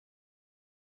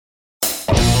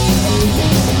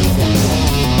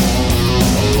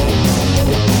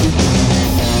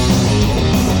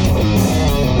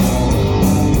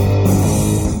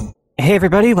Hey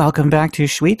everybody, welcome back to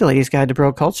Sweet, the Ladies Guide to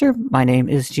Bro Culture. My name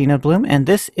is Gina Bloom, and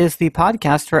this is the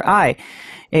podcast where I,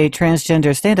 a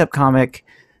transgender stand-up comic,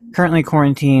 currently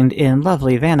quarantined in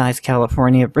lovely Van Nuys,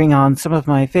 California, bring on some of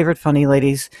my favorite funny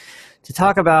ladies to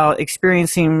talk about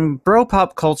experiencing bro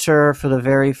pop culture for the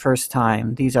very first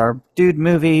time. These are dude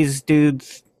movies, dude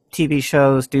TV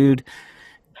shows, dude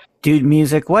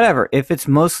music, whatever. If it's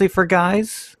mostly for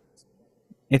guys,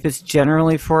 if it's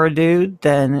generally for a dude,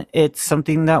 then it's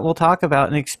something that we'll talk about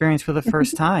and experience for the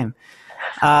first time.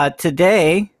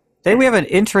 Today we have an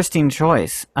interesting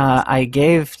choice. I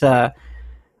gave the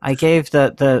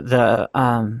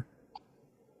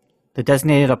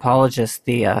designated apologist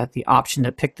the option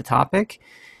to pick the topic,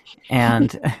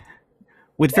 and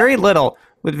with very little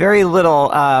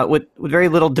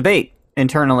debate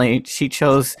internally, she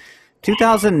chose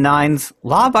 2009's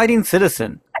Law-Abiding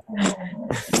Citizen,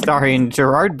 starring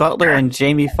Gerard Butler and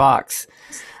Jamie Foxx.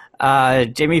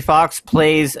 Jamie Foxx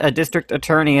plays a district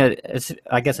attorney,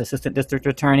 assistant district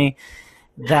attorney,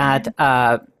 that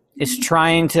is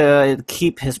trying to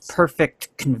keep his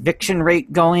perfect conviction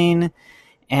rate going,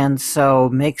 and so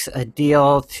makes a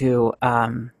deal to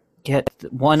get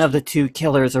one of the two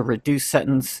killers a reduced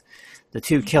sentence, the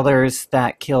two killers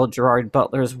that killed Gerard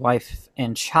Butler's wife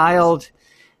and child.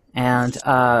 And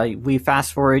we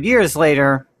fast forward years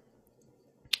later,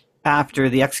 after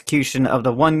the execution of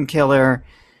the one killer,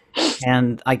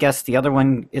 and I guess the other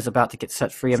one is about to get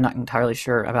set free. I'm not entirely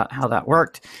sure about how that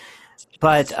worked.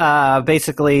 But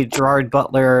basically, Gerard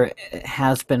Butler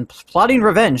has been plotting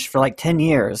revenge for like 10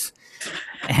 years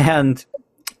and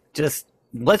just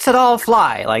lets it all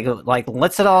fly, like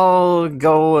lets it all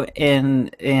go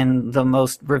in the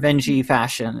most revengey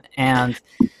fashion, and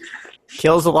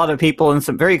kills a lot of people in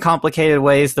some very complicated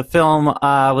ways. The film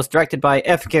was directed by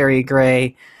F. Gary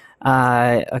Gray,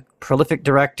 a prolific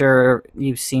director.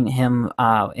 You've seen him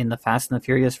in the Fast and the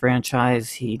Furious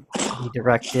franchise. He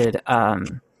directed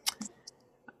the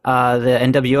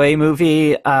NWA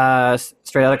movie,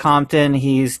 Straight Outta Compton.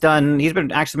 He's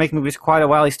been actually making movies for quite a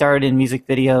while. He started in music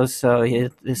videos, so he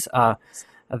is a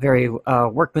very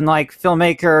workmanlike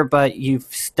filmmaker, but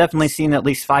you've definitely seen at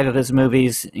least 5 of his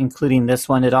movies, including this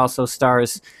one. It also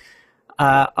stars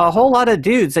a whole lot of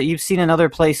dudes that you've seen in other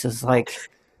places, like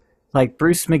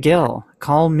Bruce McGill,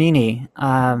 Colm Meaney,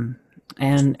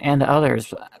 and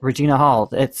others, Regina Hall.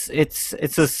 It's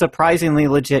a surprisingly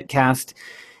legit cast,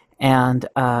 and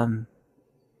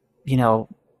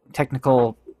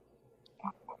technical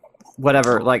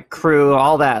whatever, like crew,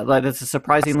 all that. Like, it's a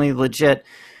surprisingly legit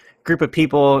group of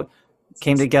people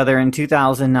came together in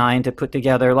 2009 to put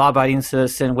together Law-Abiding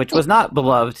Citizen, which was not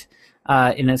beloved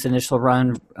in its initial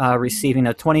run, receiving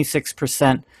a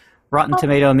 26% Rotten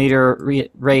Tomato meter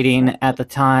rating at the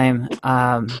time.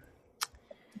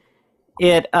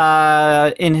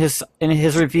 In his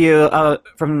review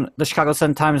from the Chicago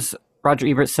Sun-Times, Roger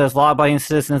Ebert says, "Law-Abiding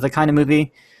Citizen is the kind of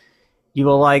movie you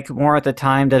will like more at the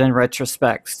time than in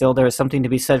retrospect. Still, there is something to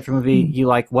be said for a movie you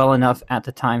like well enough at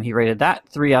the time." He rated that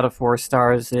 3 out of 4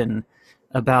 stars, and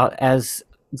about as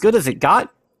good as it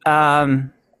got.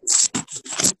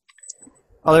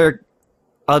 Other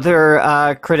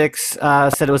critics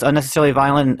said it was unnecessarily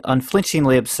violent and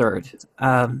unflinchingly absurd.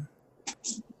 I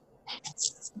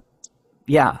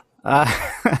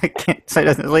can't say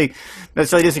necessarily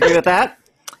disagree with that.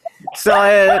 So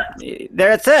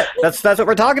that's it. That's what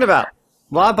we're talking about.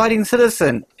 Law-Abiding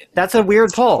Citizen. That's a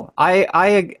weird poll. I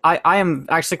am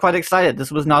actually quite excited. This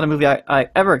was not a movie I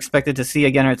ever expected to see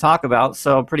again or talk about,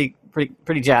 so pretty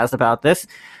jazzed about this.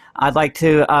 I'd like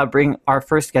to bring our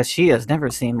first guest. She has never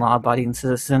seen Law-Abiding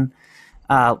Citizen,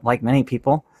 like many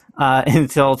people,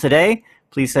 until today.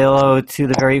 Please say hello to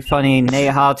the very funny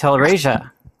Neha Telreja.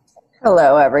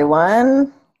 Hello,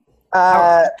 everyone.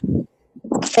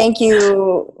 Thank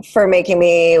you for making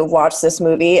me watch this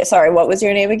movie. Sorry, what was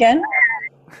your name again?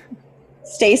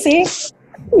 Stacy?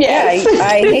 Yes. Yeah,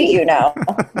 I hate you now.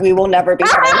 We will never be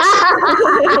friends.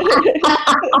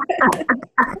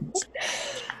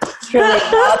 Truly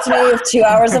robbed me of 2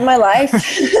 hours of my life.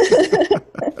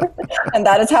 And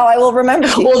that is how I will remember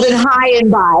you. Well, then hi and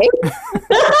bye.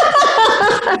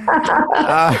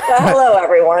 Hello,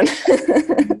 everyone.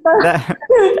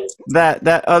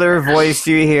 that other voice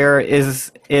you hear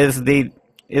is the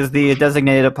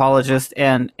designated apologist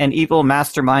and an evil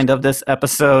mastermind of this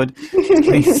episode.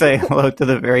 Please say hello to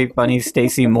the very funny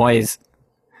Stacey Moyes.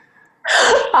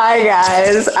 Hi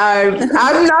guys, I'm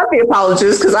not the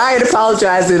apologist because I ain't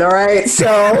apologizing. All right, so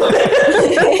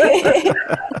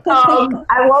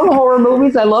I love horror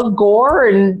movies. I love gore,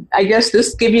 and I guess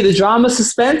this give you the drama,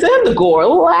 suspense, and the gore, a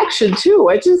little action too.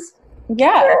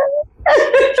 Yeah,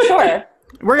 sure.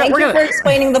 Thank you for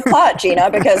explaining the plot, Gina,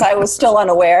 because I was still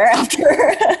unaware after.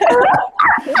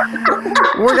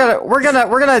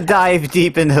 we're gonna dive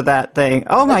deep into that thing.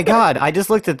 Oh my God! I just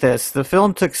looked at this. The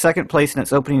film took second place in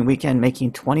its opening weekend,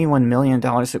 making $21 million.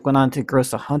 It went on to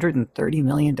gross $130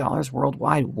 million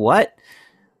worldwide. What?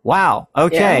 Wow.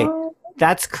 Okay,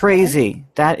 that's crazy.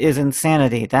 That is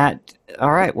insanity.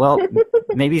 All right. Well,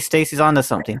 maybe Stacy's onto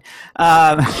something.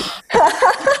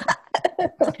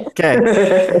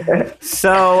 Okay,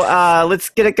 so let's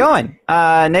get it going.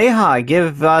 Neha,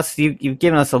 you've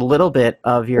given us a little bit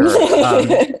of your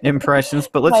impressions,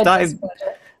 but let's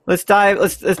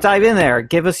dive in there.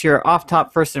 Give us your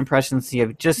off-top first impressions.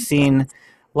 You've just seen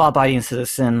Law Abiding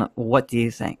Citizen. What do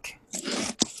you think?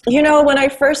 When I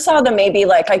first saw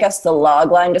the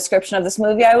log line description of this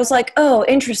movie, I was like, oh,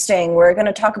 interesting. We're going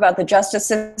to talk about the justice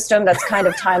system. That's kind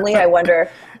of timely. I wonder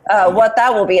what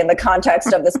that will be in the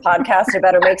context of this podcast. I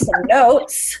better make some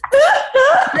notes.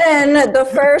 Then the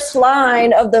first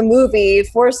line of the movie,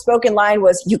 spoken line,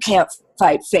 was, "You can't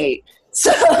fight fate." So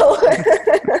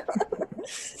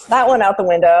that went out the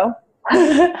window.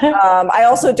 I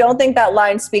also don't think that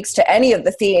line speaks to any of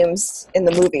the themes in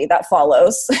the movie that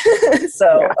follows.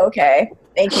 Okay.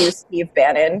 Thank you, Steve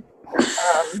Bannon,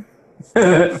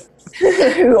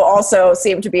 who also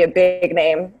seemed to be a big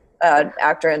name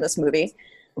actor in this movie.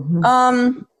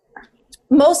 Mm-hmm.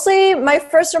 Mostly my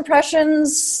first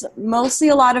impressions, mostly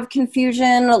a lot of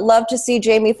confusion. Love to see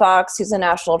Jamie Foxx, who's a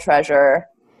national treasure.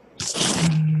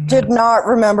 Did not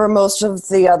remember most of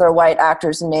the other white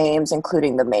actors' names,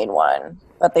 including the main one,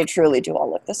 but they truly do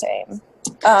all look the same.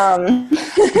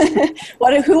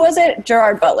 Who was it?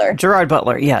 Gerard Butler. Gerard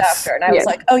Butler, yes. Actor. And I was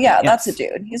like, oh yeah, that's a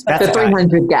dude. He's the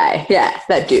 300 guy. Yeah,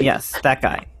 that dude. Yes, that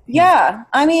guy. Yeah,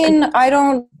 I mean,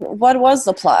 what was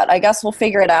the plot? I guess we'll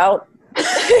figure it out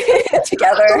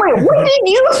together. Wait, what did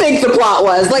you think the plot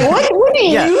was? Like, what do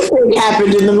you think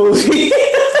happened in the movie?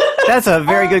 That's a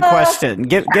very good question.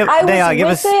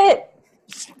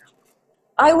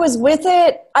 I was with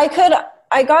it.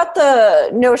 I got the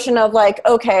notion of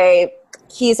okay,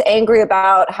 he's angry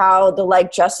about how the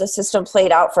justice system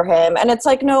played out for him. And it's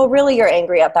no, really you're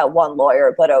angry at that one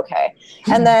lawyer, but okay.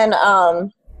 And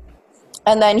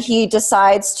then he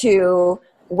decides to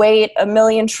wait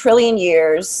 1,000,000 trillion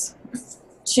years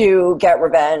to get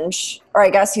revenge, or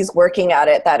I guess he's working at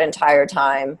it that entire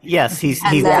time. Yes, it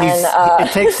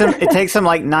takes him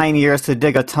 9 years to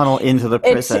dig a tunnel into the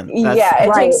prison.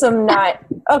 It takes him 9.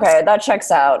 Okay, that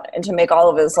checks out, and to make all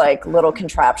of his little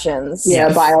contraptions.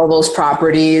 Yeah, buy all those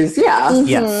properties. Yeah. Mm-hmm.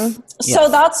 Yes. So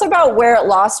that's about where it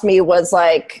lost me. Was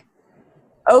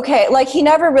okay, he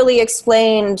never really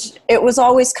explained. It was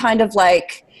always kind of I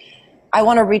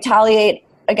want to retaliate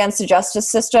against the justice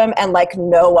system, and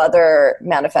no other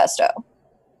manifesto,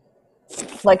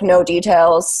 no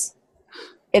details.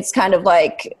 It's kind of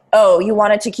oh, you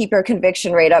wanted to keep your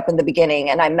conviction rate up in the beginning,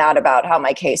 and I'm mad about how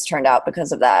my case turned out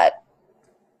because of that.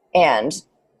 And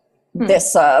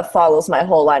this follows my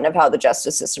whole line of how the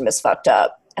justice system is fucked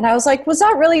up. And I was like, was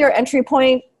that really your entry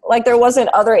point? There wasn't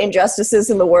other injustices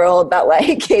in the world that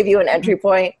gave you an entry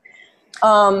point.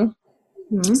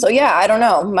 So yeah, I don't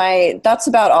know. That's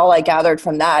about all I gathered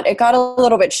from that. It got a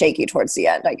little bit shaky towards the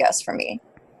end, I guess, for me.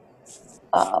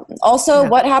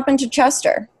 What happened to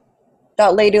Chester,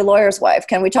 that lady lawyer's wife?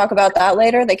 Can we talk about that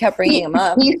later? They kept bringing him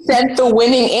up. He sent the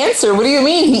winning answer. What do you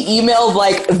mean? He emailed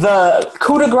the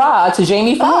coup de grace to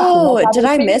Jamie Foxx. Oh, did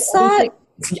I miss that?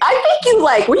 I think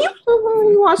were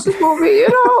you watch this movie?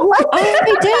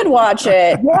 I did watch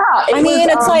it. Yeah.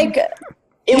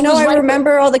 I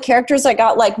remember all the characters that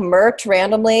got murked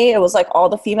randomly. It was all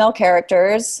the female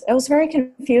characters. It was very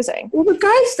confusing. Well, the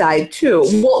guys died too.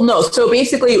 Well, no. So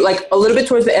basically, a little bit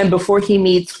towards the end, before he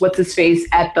meets what's his face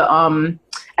at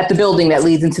the building that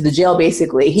leads into the jail,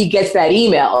 basically he gets that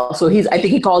email. So I think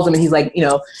he calls him and he's and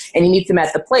he meets him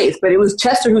at the place. But it was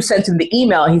Chester who sent him the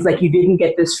email. He's like, "You didn't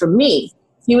get this from me."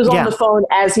 He was on the phone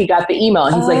as he got the email.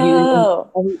 And he's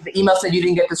the email said, "You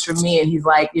didn't get this from me." And he's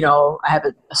like, I have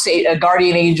a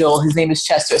guardian angel. His name is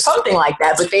Chester, something like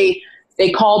that. But they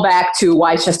call back to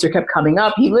why Chester kept coming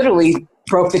up. He literally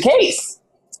broke the case.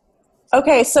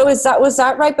 Okay. So was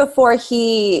that right before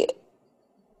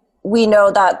we know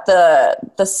that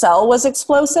the cell was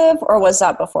explosive, or was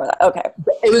that before that? Okay.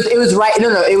 It was right.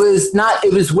 No, it was not.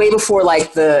 It was way before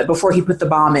before he put the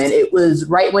bomb in. It was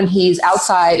right when he's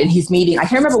outside and he's meeting. I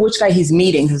can't remember which guy he's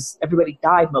meeting because everybody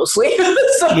died mostly.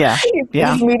 So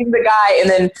he's meeting the guy, and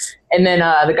then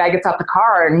the guy gets out the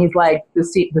car and he's like,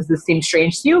 does this seem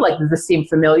strange to you? Does this seem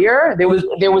familiar? There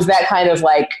was that kind of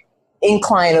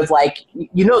incline of like,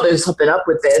 there's something up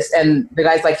with this. And the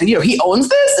guy's like, he owns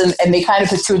this. And they kind of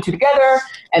put two and two together,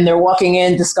 and they're walking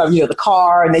in, discover, the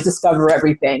car, and they discover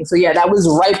everything. So yeah, that was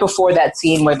right before that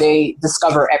scene where they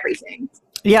discover everything.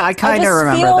 Yeah, I kind of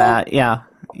remember that. Yeah.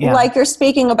 Yeah. Like you're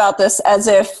speaking about this as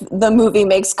if the movie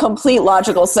makes complete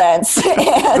logical sense,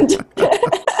 and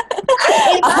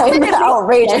I'm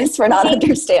outrageous for not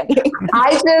understanding.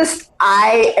 It's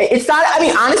not,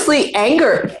 honestly,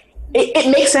 anger,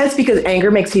 it makes sense because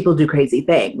anger makes people do crazy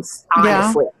things.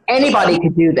 Honestly, anybody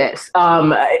could do this.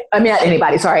 Not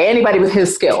anybody, sorry, anybody with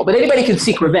his skill, but anybody can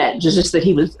seek revenge. It's just that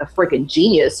he was a freaking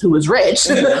genius who was rich,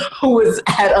 who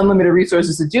had unlimited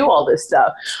resources to do all this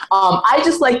stuff. I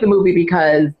just like the movie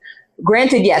because,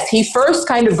 granted, yes, he first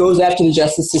kind of goes after the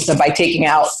justice system by taking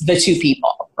out the two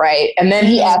people, right? And then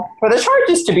he asks for the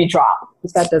charges to be dropped.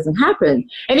 Because that doesn't happen.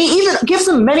 And he even gives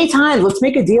them many times, let's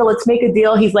make a deal.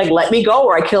 He's like, let me go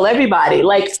or I kill everybody.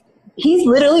 Like, he's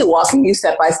literally walking you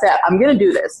step by step. I'm going to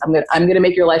do this. I'm going to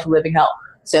make your life a living hell.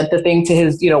 Sent the thing to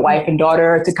his, wife and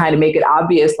daughter to kind of make it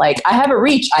obvious. Like, I have a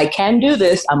reach. I can do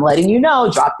this. I'm letting you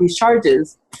know. Drop these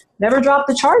charges. Never drop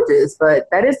the charges. But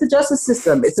that is the justice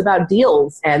system. It's about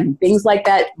deals, and things like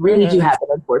that really do happen,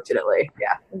 unfortunately.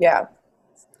 Yeah. Yeah.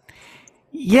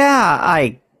 Yeah,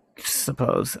 I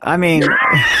suppose. I mean...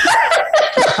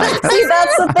 See,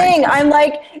 that's the thing. I'm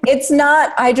like, it's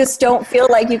not, I just don't feel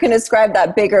like you can ascribe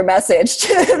that bigger message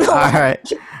to the All right.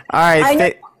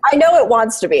 I know it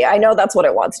wants to be. I know that's what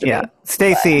it wants to be.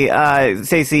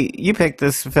 Stacey, you picked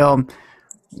this film.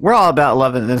 We're all about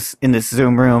loving this in this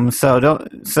Zoom room.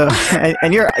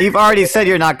 And you've already said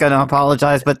you're not going to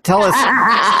apologize, but tell us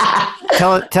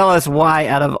why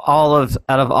out of all of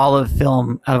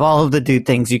film, out of all of the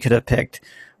things you could have picked,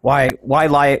 why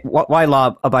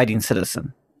Law-Abiding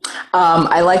Citizen?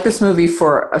 I like this movie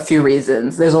for a few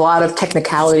reasons. There's a lot of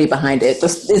technicality behind it.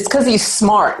 It's because he's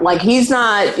smart. Like, he's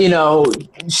not,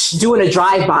 doing a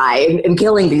drive-by and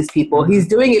killing these people. He's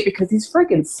doing it because he's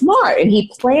freaking smart, and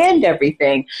he planned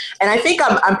everything. And I think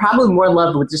I'm probably more in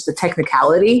love with just the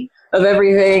technicality of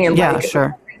everything. And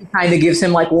sure. Kind of gives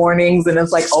him like warnings, and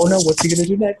it's like, oh no, what's he gonna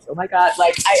do next? Oh my god!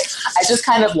 Like, I just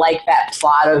kind of like that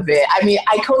plot of it. I mean,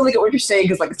 I totally get what you're saying,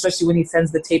 because like, especially when he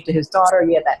sends the tape to his daughter,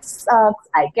 yeah, that sucks.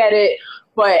 I get it,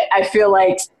 but I feel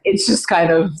like it's just kind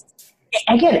of,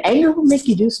 again, anger will make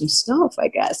you do some stuff, I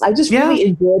guess. I just really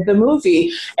enjoyed the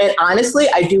movie, and honestly,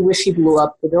 I do wish he blew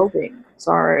up the building.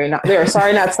 Sorry, not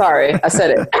sorry. I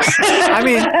said it. I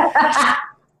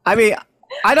mean.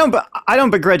 I don't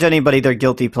begrudge anybody their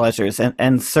guilty pleasures,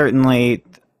 and certainly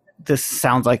this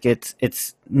sounds like it's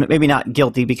maybe not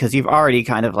guilty because you've already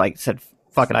kind of like said,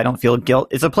 fuck it, I don't feel guilt.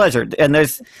 It's a pleasure, and there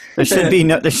should be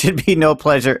no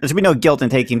pleasure. There should be no guilt in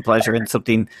taking pleasure in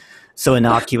something so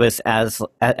innocuous as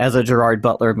a Gerard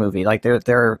Butler movie. Like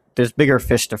there's bigger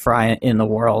fish to fry in the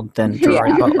world than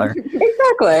Gerard Butler.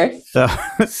 Exactly.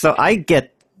 So I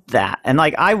get that, and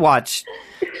like I've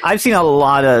seen a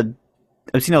lot of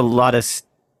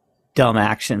dumb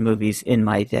action movies in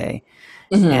my day.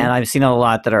 Mm-hmm. And I've seen a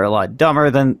lot that are a lot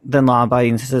dumber than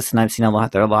Law-Abiding Citizen. I've seen a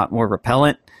lot that are a lot more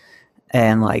repellent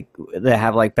and like they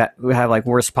have like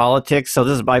worse politics. So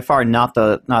this is by far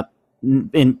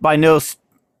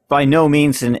by no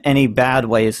means in any bad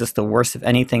way is this the worst of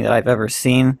anything that I've ever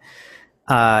seen.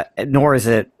 Nor is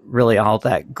it really all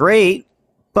that great.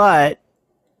 But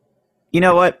you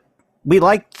know what? We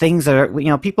like things that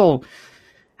are, people.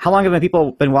 How long have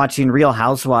people been watching Real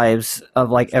Housewives of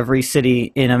like every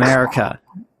city in America?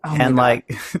 And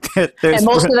like, and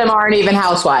most of them aren't even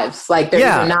housewives. Like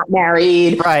they're not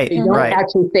married. Right. They don't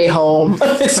actually stay home.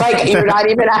 It's like you're not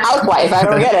even a housewife. I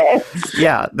don't get it.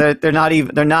 Yeah, they're not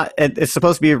even. They're not. It's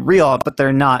supposed to be real, but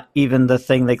they're not even the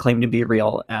thing they claim to be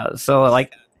real as. So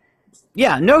like,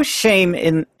 yeah, no shame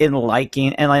in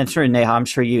liking. And I'm sure Neha, I'm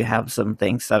sure you have some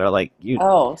things that are like you.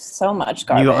 Oh, so much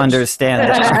garbage. You understand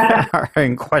that are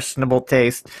in questionable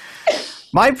taste.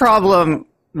 My problem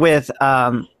with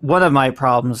one of my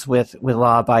problems with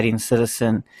Law-Abiding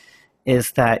Citizen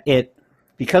is that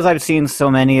because I've seen so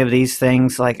many of these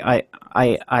things, like I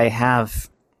have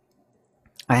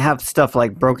stuff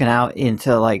like broken out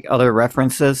into like other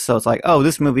references. So it's like, oh,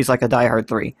 this movie's like a Die Hard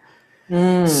 3.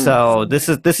 So this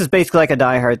is basically like a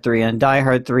Die Hard 3, and Die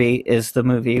Hard 3 is the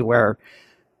movie where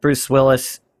Bruce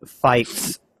Willis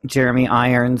fights Jeremy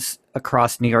Irons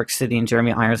across New York City, and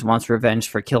Jeremy Irons wants revenge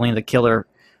for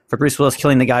Bruce Willis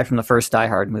killing the guy from the first Die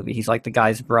Hard movie. He's like the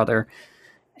guy's brother,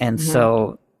 and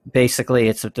so basically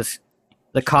it's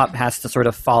the cop has to sort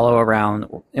of follow around,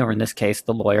 or in this case,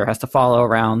 the lawyer has to follow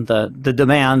around the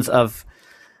demands of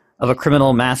a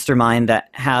criminal mastermind that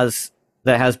has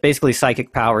basically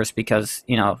psychic powers because,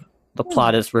 the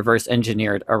plot is reverse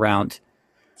engineered around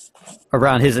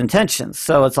his intentions.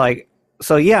 So it's like,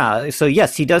 so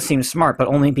yes, he does seem smart, but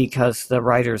only because the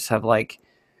writers have like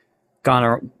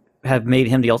have made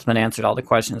him the ultimate answer to all the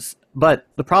questions. But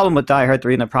the problem with Die Hard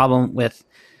 3 and the problem with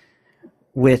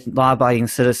Law Abiding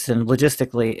Citizen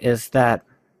logistically is that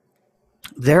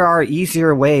there are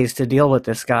easier ways to deal with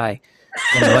this guy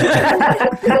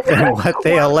than what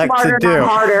they elect to do.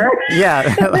 Harder. Yeah.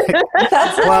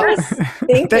 That's what I was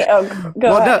thinking.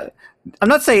 Go ahead. No, I'm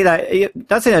not saying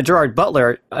that Gerard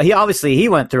Butler, he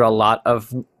went through a lot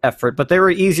of effort, but there were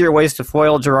easier ways to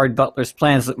foil Gerard Butler's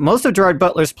plans. Most of Gerard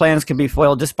Butler's plans can be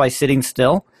foiled just by sitting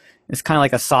still. It's kind of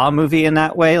like a Saw movie in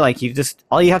that way. Like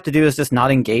all you have to do is just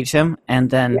not engage him, and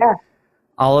then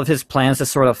all of his plans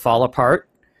just sort of fall apart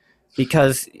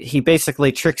because he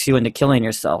basically tricks you into killing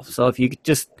yourself. So if you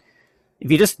just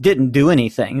didn't do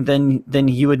anything, then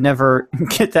he would never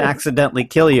get to accidentally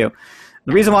kill you.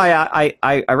 The reason why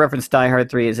I referenced Die Hard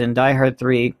 3 is in Die Hard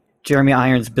 3, Jeremy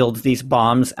Irons builds these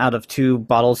bombs out of 2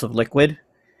 bottles of liquid,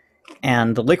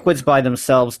 and the liquids by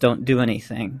themselves don't do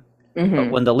anything. Mm-hmm.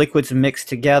 But when the liquids mix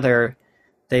together,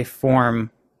 they form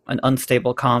an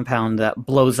unstable compound that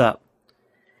blows up.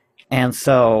 And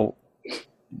so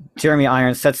Jeremy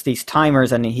Irons sets these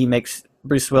timers, and he makes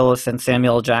Bruce Willis and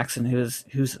Samuel L. Jackson,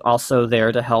 who's also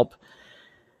there to help,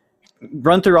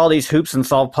 run through all these hoops and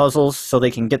solve puzzles so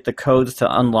they can get the codes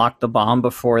to unlock the bomb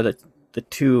before the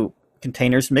 2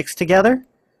 containers mix together.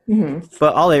 Mm-hmm.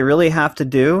 But all they really have to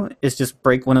do is just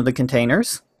break one of the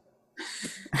containers.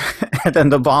 And then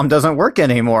the bomb doesn't work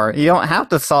anymore. You don't have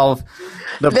to solve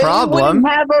the problem. Wouldn't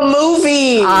have a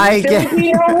movie. There'd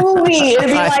be a movie. It'd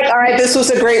be like, all right, this was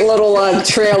a great little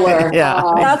trailer. Yeah.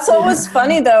 That's what was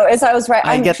funny though, is I was right.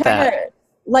 I get that.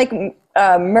 Like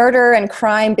murder and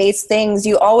crime based things,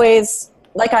 you always,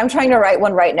 like, I'm trying to write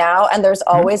one right now, and there's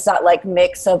always that like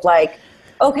mix of like,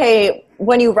 okay,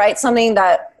 when you write something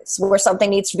where something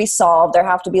needs to be solved, there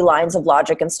have to be lines of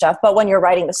logic and stuff. But when you're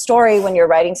writing the story, when you're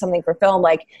writing something for film,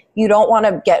 like, you don't want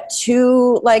to get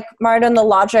too like marred in the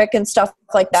logic and stuff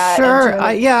like that.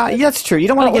 Sure. That's true. You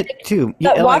don't want to get too.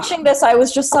 Watching this, I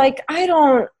was just like,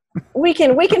 we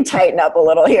can tighten up a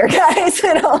little here, guys.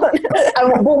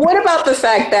 But what about the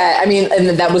fact that,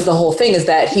 and that was the whole thing, is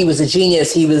that he was a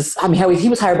genius. He was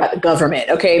hired by the government.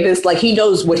 Okay. This, like, he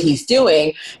knows what he's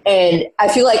doing. And I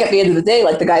feel like at the end of the day,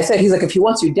 like the guy said, he's like, if he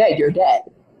wants you dead, you're dead.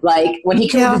 Like when he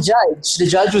killed the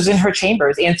judge was in her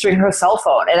chambers answering her cell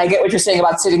phone. And I get what you're saying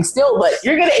about sitting still, but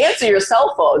you're going to answer your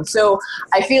cell phone. So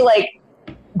I feel like,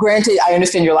 granted, I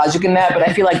understand your logic in that, but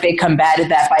I feel like they combated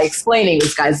that by explaining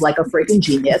this guy's like a freaking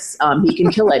genius. He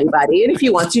can kill anybody, and if he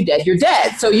wants you dead, you're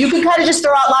dead. So you can kind of just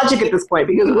throw out logic at this point,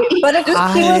 because. But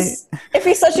if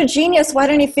he's such a genius, why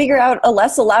didn't he figure out a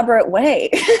less elaborate way?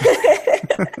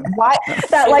 Why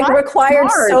that like required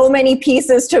so many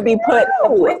pieces to be put?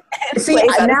 See,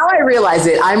 now I realize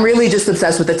it. I'm really just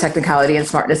obsessed with the technicality and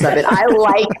smartness of it. I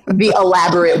like the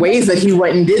elaborate ways that he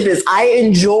went and did this. I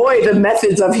enjoy the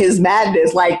methods of his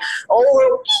madness. Like,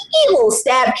 little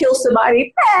stab, kill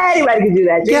somebody. Anybody can do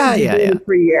that. Yeah.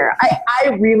 For a year. I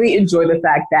really enjoy the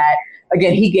fact that,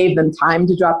 again, he gave them time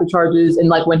to drop the charges. And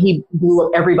like when he blew up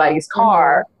everybody's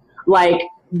car, like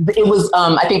it was,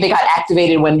 I think they got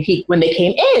activated when they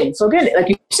came in. So again, like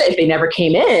you said, if they never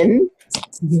came in,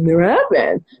 it never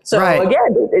happened. So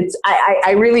again, it's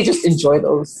I really just enjoy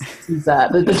those.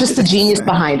 Just the genius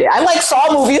behind it. I like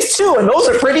Saw movies too, and those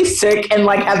are pretty sick and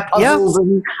like have puzzles.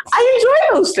 And I enjoy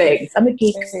those things. I'm a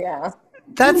geek. Yeah.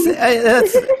 That's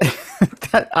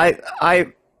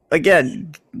I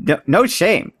again, no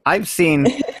shame. I've seen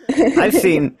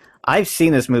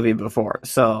this movie before,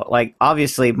 so like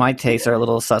obviously my tastes are a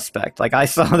little suspect. Like I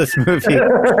saw this movie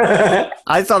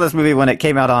when it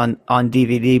came out on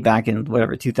DVD back in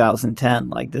 2010.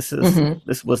 Like this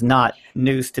was not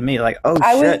news to me. Like, oh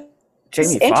shit,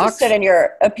 Jamie Foxx. Interested in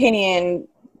your opinion,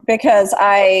 because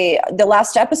the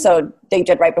last episode they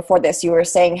did right before this, you were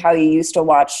saying how you used to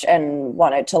watch and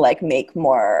wanted to like make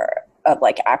more of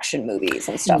like action movies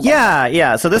and stuff.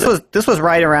 Yeah. So this was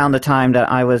right around the time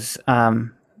that I was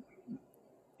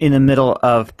in the middle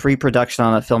of pre-production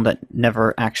on a film that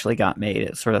never actually got made.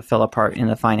 It sort of fell apart in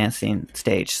the financing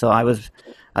stage. So I was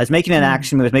making an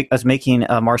action movie. I was making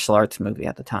a martial arts movie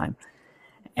at the time,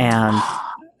 and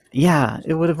yeah,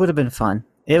 it would have been fun.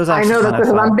 It was. I know that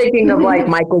because I'm thinking of like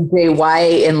Michael J.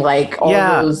 White and like all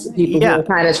those people who are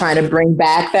kind of trying to bring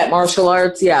back that martial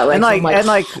arts. Yeah,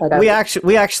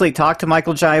 we actually talked to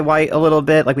Michael J. White a little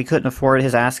bit. Like we couldn't afford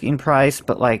his asking price,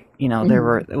 but like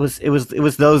it was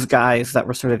those guys that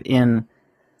were sort of in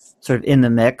the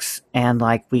mix, and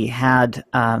like we had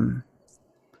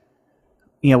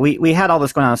we had all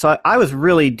this going on. So I was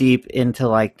really deep into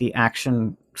like the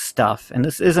action stuff, and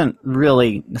this isn't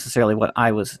really necessarily what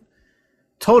I was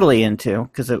totally into,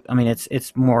 because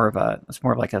it's more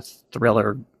of like a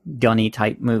thriller gunny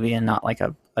type movie and not like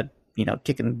a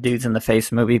kicking dudes in the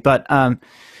face movie. But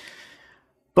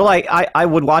like I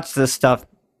would watch this stuff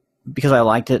because I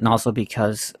liked it, and also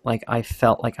because like I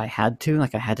felt like I had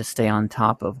to stay on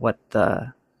top of what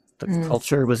the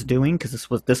culture was doing, because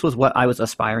this was what I was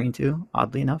aspiring to,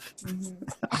 oddly enough.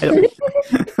 Do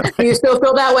you still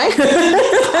feel that way?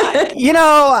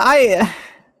 I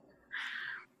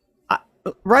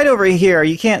right over here,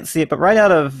 you can't see it, but right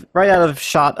out of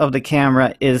shot of the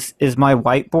camera is my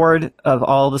whiteboard of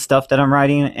all the stuff that I'm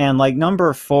writing, and like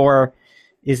number 4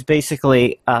 is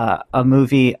basically a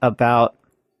movie about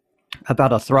a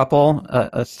throuple,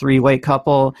 a three-way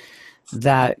couple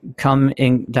that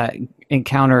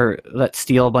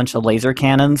steal a bunch of laser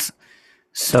cannons.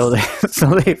 So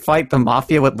they fight the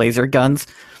mafia with laser guns,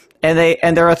 and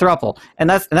they're a throuple, and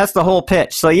that's the whole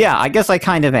pitch. So yeah, I guess I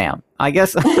kind of am. I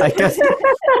guess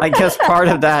part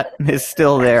of that is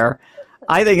still there.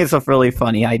 I think it's a really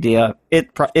funny idea.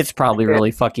 It's probably really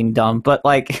fucking dumb, but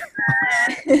like,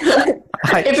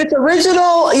 if it's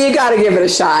original, you got to give it a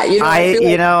shot.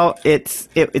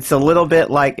 It's a little bit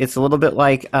like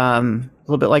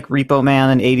Repo Man,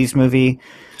 an '80s movie.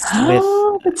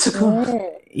 That's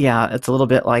cool. Yeah, it's a little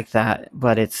bit like that,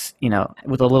 but it's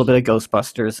with a little bit of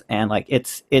Ghostbusters, and like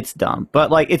it's dumb, but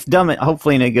like it's dumb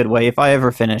hopefully in a good way if I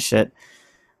ever finish it.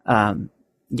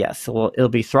 Yes, it'll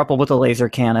be Throuple with a laser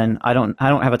cannon. I don't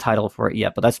have a title for it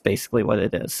yet, but that's basically what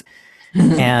it is.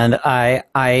 And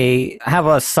I have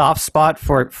a soft spot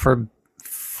for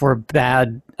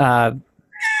bad, not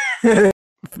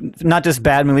just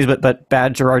bad movies, but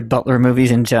bad Gerard Butler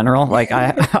movies in general. Like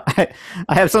I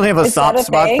have something of a soft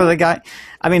spot for the guy.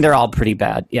 I mean, they're all pretty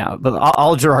bad, yeah, but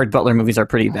all Gerard Butler movies are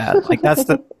pretty bad. Like that's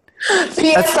the.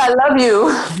 P.S. I love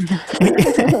you.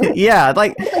 Yeah,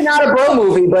 like it's not a bro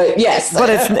movie, but yes. But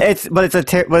it's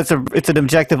an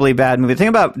objectively bad movie. The thing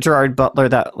about Gerard Butler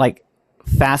that like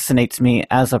fascinates me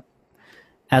as a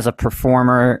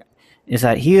performer is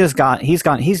that he's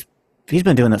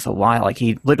been doing this a while. Like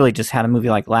he literally just had a movie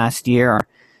like last year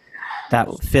that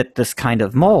fit this kind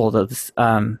of mold of this,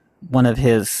 one of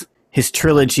his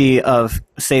trilogy of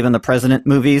Saving the President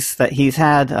movies that he's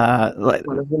had.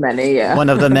 One of the many, yeah. One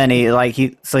of the many. Like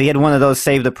he had one of those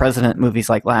Save the President movies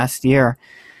like last year,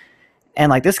 and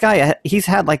like this guy, he's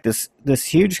had like this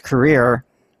huge career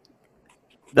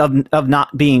of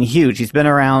not being huge. He's been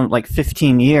around like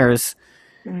 15 years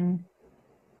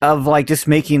of like just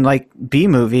making like B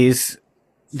movies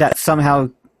that somehow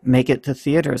make it to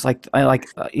theaters. Like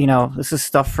this is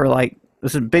stuff for like,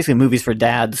 this is basically movies for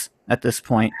dads at this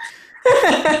point.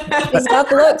 He's got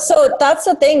the look. So that's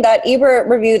the thing, that Ebert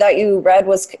review that you read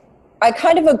was, I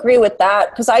kind of agree with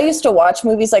that, because I used to watch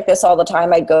movies like this all the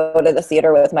time. I'd go to the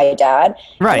theater with my dad.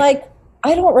 Right. And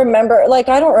I don't remember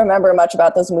much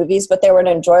about those movies, but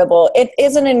it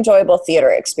is an enjoyable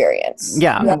theater experience.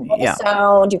 Yeah. You got all the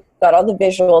sound, you've got all the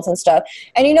visuals and stuff.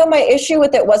 And my issue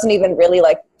with it wasn't even really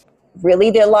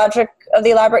the logic of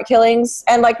the elaborate killings,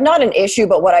 and like not an issue,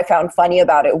 but what I found funny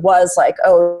about it was like,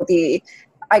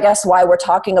 I guess why we're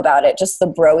talking about it, just the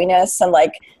broiness and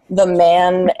like the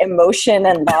man emotion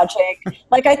and logic.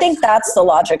 Like, I think that's the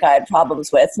logic I had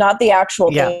problems with, not the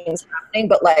actual things happening,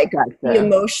 but like the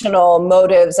emotional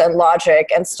motives and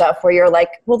logic and stuff where you're like,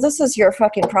 well, this is your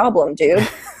fucking problem, dude.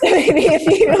 Maybe if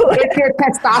your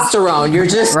testosterone, you're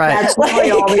just, that's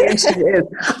really all the issue is.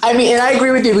 I mean, and I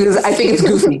agree with you because I think it's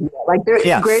goofy. Like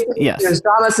there's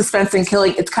drama, suspense, and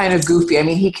killing. It's kind of goofy. I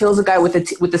mean, he kills a guy with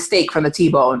the steak from the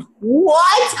T-bone.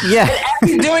 What? Yeah. And as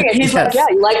he's doing it, he's like, yeah,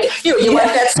 you like it? You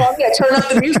like that song? Yeah, turn up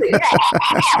the music. Yeah.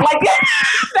 Like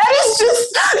that is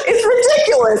just, it's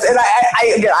ridiculous. And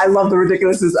I love the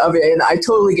ridiculousness of it, and I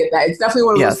totally get that. It's definitely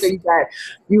one of those things that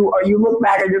you look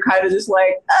back and you're kind of just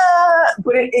like,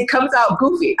 but it comes out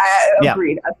goofy. I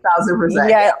agreed 1,000%.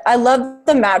 Yeah, I love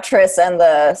the mattress and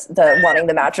the wanting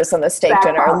the mattress and the steak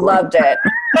dinner. Loved it.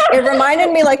 It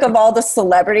reminded me like of all the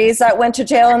celebrities that went to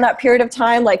jail in that period of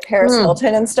time, like Paris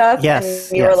Hilton and stuff. Yes,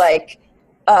 and you were like,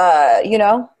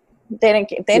 they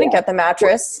didn't get the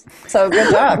mattress. So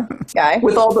good job, guy.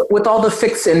 With all the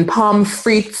fixin' palm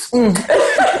frites.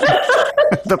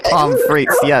 The palm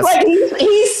frites, yes. Like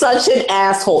he's such an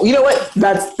asshole. You know what?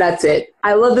 That's it.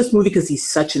 I love this movie because he's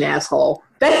such an asshole.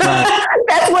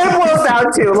 That's what it boils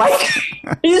down to. Like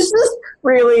he's just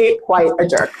really quite a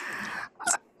jerk.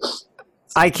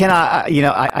 I cannot,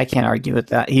 I can't argue with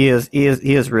that. He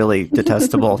is really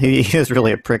detestable. He is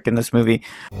really a prick in this movie.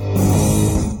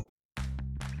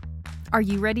 Are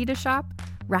you ready to shop?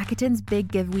 Rakuten's Big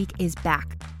Give Week is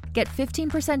back. Get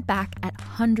 15% back at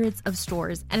hundreds of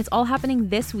stores, and it's all happening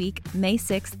this week, May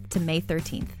 6th to May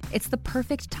 13th. It's the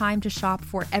perfect time to shop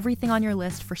for everything on your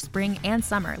list for spring and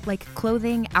summer, like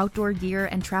clothing, outdoor gear,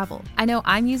 and travel. I know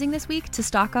I'm using this week to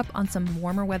stock up on some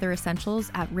warmer weather essentials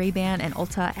at Ray-Ban and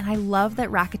Ulta, and I love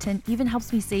that Rakuten even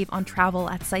helps me save on travel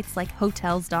at sites like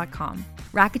Hotels.com.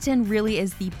 Rakuten really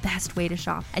is the best way to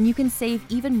shop, and you can save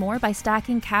even more by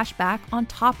stacking cash back on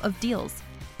top of deals.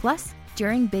 Plus,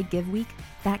 during Big Give Week,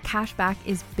 that cash back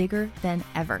is bigger than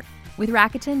ever. With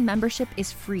Rakuten, membership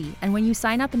is free, and when you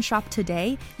sign up and shop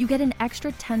today, you get an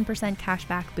extra 10% cash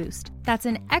back boost. That's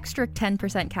an extra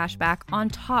 10% cash back on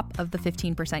top of the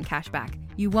 15% cash back.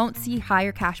 You won't see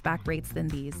higher cash back rates than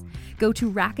these. Go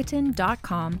to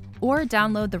Rakuten.com or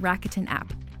download the Rakuten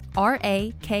app.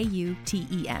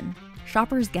 Rakuten.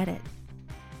 Shoppers get it.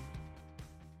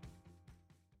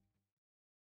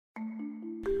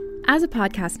 As a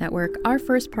podcast network, our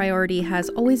first priority has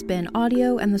always been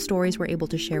audio and the stories we're able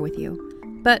to share with you.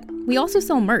 But we also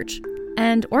sell merch,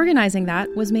 and organizing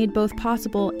that was made both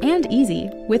possible and easy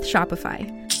with Shopify.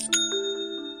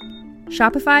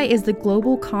 Shopify is the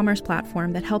global commerce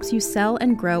platform that helps you sell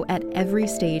and grow at every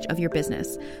stage of your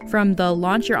business, from the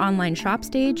launch your online shop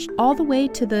stage all the way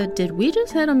to the did we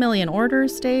just hit 1 million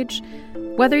orders stage.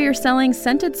 Whether you're selling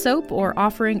scented soap or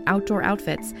offering outdoor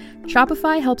outfits,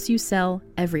 Shopify helps you sell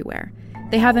everywhere.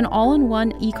 They have an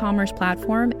all-in-one e-commerce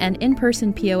platform and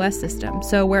in-person POS system,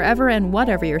 so wherever and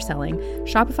whatever you're selling,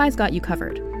 Shopify's got you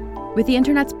covered. With the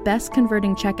internet's best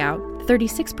converting checkout,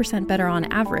 36% better on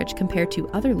average compared to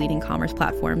other leading commerce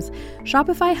platforms,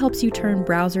 Shopify helps you turn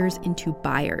browsers into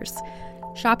buyers.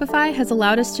 Shopify has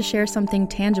allowed us to share something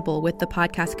tangible with the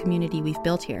podcast community we've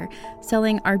built here,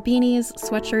 selling our beanies,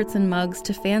 sweatshirts, and mugs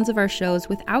to fans of our shows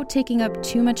without taking up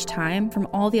too much time from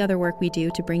all the other work we do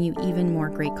to bring you even more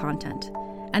great content.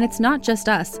 And it's not just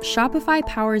us. Shopify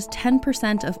powers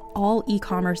 10% of all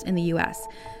e-commerce in the US.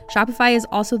 Shopify is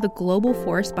also the global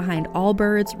force behind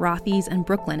Allbirds, Rothy's, and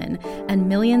Brooklinen, and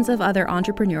millions of other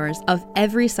entrepreneurs of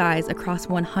every size across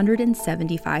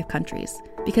 175 countries.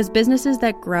 Because businesses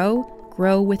that grow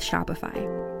with Shopify.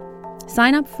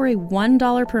 Sign up for a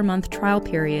 $1 per month trial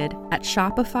period at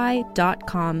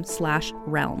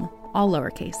shopify.com/realm, all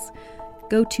lowercase.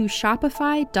 Go to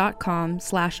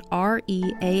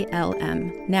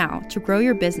shopify.com/REALM now to grow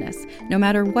your business, no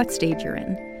matter what stage you're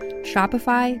in.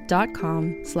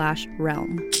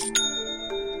 Shopify.com/realm.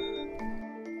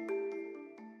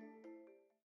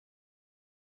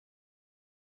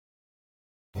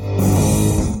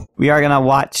 We are going to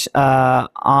watch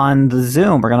on the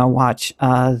Zoom, we're going to watch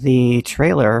the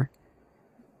trailer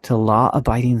to Law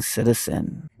Abiding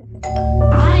Citizen.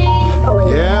 Hi.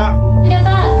 Yeah. Look at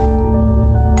that.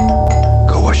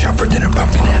 Go wash up for dinner,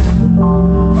 pumpkin.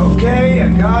 Okay, I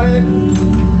got it.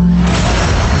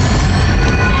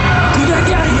 We gotta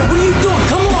get out of here. What are you doing?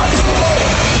 Come on.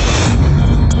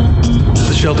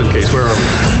 The Shelton case, where are we?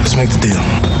 Let's make the deal.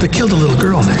 They killed a little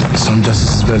girl there. Some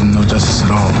justice is better than no justice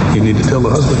at all. You need to tell the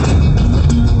husband.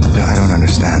 No, I don't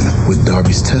understand. With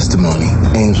Darby's testimony,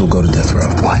 Ames will go to death row.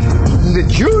 What? The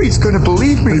jury's gonna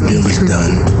believe me. The deal is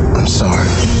done. I'm sorry.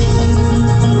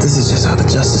 This is just how the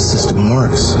justice system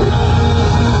works.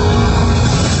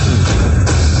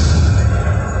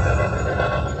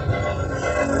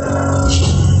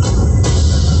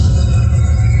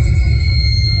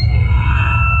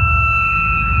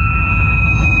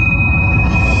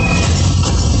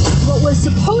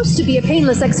 Supposed to be a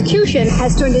painless execution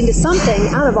has turned into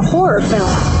something out of a horror film.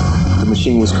 The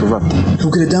machine was corrupted. Who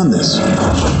could have done this?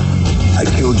 I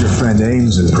killed your friend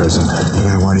Ames in prison, but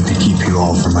I wanted to keep you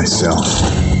all for myself.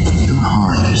 Your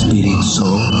heart is beating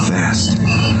so fast.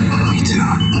 Me too.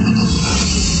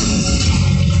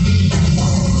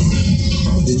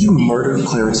 Did you murder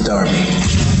Clarence Darby?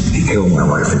 He killed my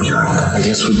wife and child. I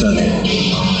guess we've done it.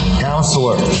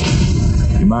 Counselor,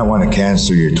 you might want to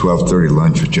cancel your 12:30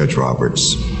 lunch with Judge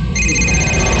Roberts.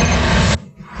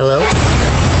 Hello?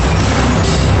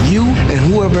 You and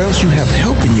whoever else you have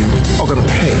helping you are gonna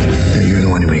pay. Now, you're the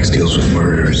one who makes deals with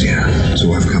murderers, yeah.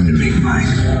 So I've come to make mine.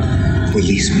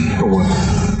 Release me. For what?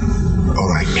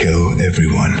 Or I kill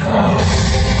everyone.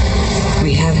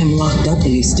 We have him locked up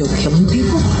and he's still killing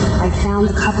people? I found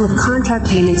a couple of contract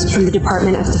payments from the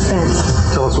Department of Defense.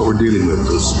 Tell us what we're dealing with.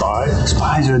 A spy?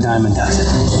 Spies are a dime a dozen.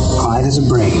 Clyde is a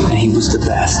brain, and he was the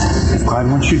best. If Clyde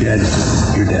wants you dead,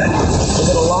 you're dead. We're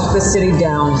gonna lock the city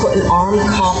down, put an armed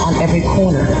cop on every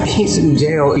corner. He's in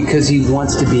jail because he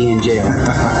wants to be in jail.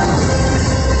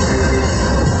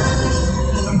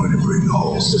 I'm going to bring the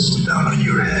whole system down on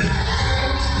your head.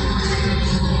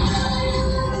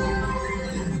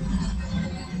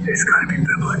 It's gotta be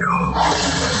biblical.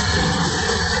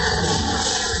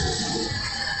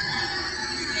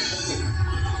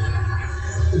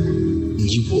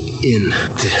 You will end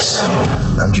this.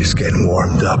 I'm just getting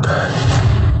warmed up.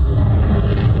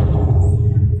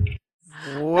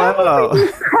 Whoa.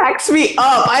 It cracks me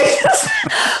up. I just,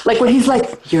 like when he's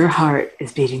like, your heart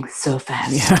is beating so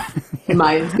fast. Yeah.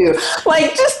 Mine too.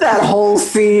 Like just that whole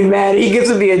scene, man. He gives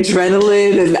him the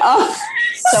adrenaline and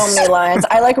so many lines.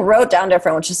 I like wrote down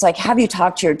different ones, just like, have you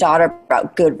talked to your daughter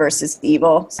about good versus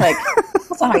evil? It's like,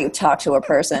 that's not how you talk to a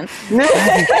person.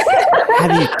 How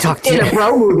do you talk to in a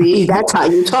bro movie? That's how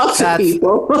you talk to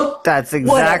people. That's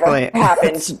exactly whatever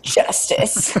happened to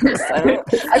justice.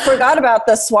 I forgot about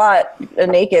the SWAT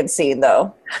naked scene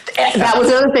though. That was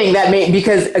the other thing that made,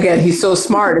 because again, he's so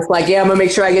smart. It's like, yeah, I'm gonna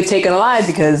make sure I get taken alive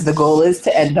because the goal is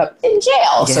to end up in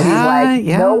jail. So he's like,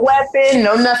 no weapon,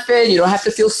 no nothing. You don't have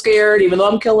to feel scared, even though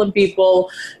I'm killing people.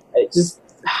 It just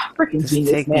freaking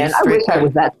genius, man. I wish I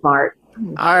was that smart.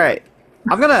 All right,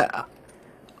 I'm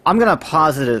gonna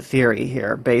posit a theory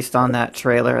here based on that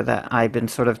trailer that I've been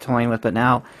sort of toying with, but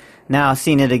now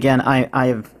seeing it again,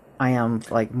 I am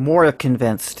like more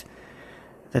convinced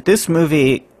that this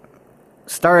movie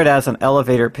started as an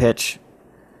elevator pitch,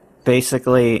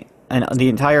 basically, and the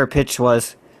entire pitch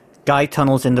was guy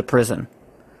tunnels into prison.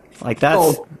 Like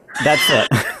that's it.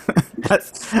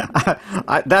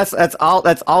 that's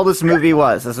all this movie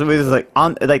was. This movie was like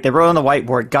they wrote on the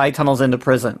whiteboard, guy tunnels into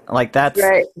prison. Like that's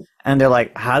right. And they're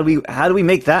like, how do we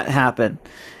make that happen?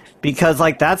 Because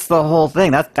like that's the whole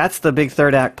thing. That's the big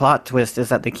third act plot twist, is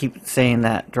that they keep saying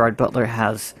that Gerard Butler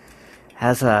has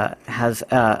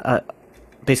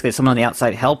basically someone on the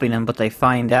outside helping him, but they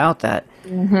find out that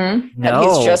no, and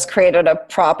he's just created a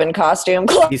prop and costume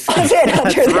closet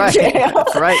under the jail.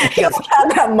 That's right. He had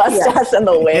that mustache and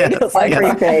the wig. It was like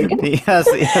pretty big. Yes,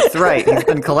 that's right. He's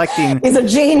been collecting. He's a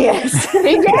genius. He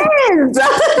is.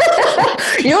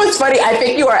 You know what's funny? I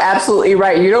think you are absolutely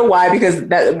right. You know why? Because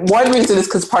that one reason is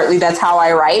because partly that's how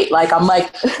I write. Like I'm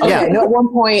like, okay, I know at one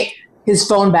point his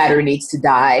phone battery needs to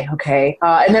die, okay?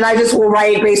 And then I just will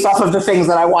write based off of the things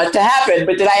that I want to happen.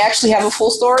 But did I actually have a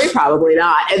full story? Probably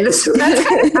not. And that's kind of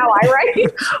how I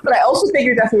write. But I also think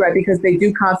you're definitely right, because they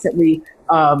do constantly,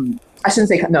 I shouldn't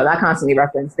say, no, not constantly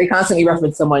reference. They constantly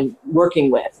reference someone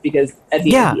working with, because at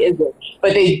the end he isn't.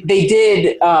 But they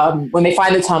did, when they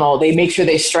find the tunnel, they make sure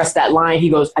they stress that line. He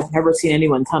goes, I've never seen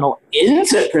anyone tunnel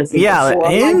into prison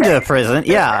before. Into prison,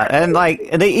 yeah. And like,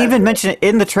 they even mention it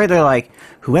in the trailer, like,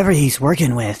 whoever he's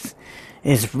working with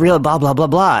is real blah, blah, blah,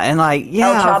 blah. And like,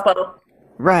 yeah. El Chapo.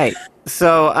 Right.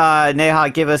 So, Neha,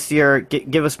 give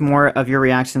us more of your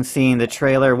reaction seeing the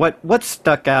trailer. What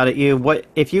stuck out at you? What,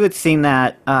 if you had seen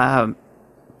that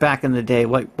back in the day,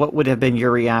 what would have been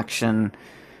your reaction,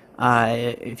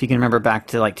 if you can remember back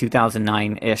to like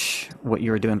 2009-ish, what you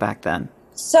were doing back then?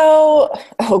 So,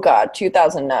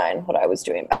 2009, what I was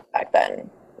doing back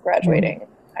then, graduating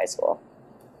high school.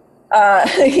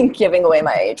 Giving away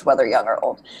my age, whether young or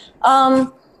old.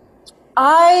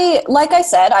 Like I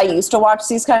said, I used to watch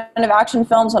these kind of action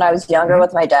films when I was younger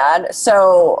with my dad.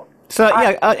 So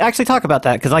actually talk about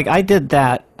that, because like I did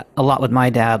that a lot with my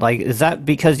dad. Like, is that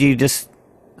because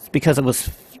because it was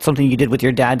something you did with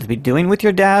your dad to be doing with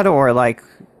your dad, or like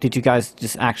did you guys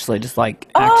just actually just like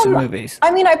action movies?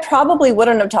 I mean, I probably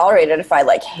wouldn't have tolerated if I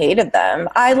like hated them.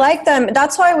 I like them.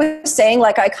 That's why I was saying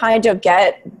like I kind of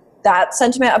get that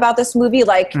sentiment about this movie.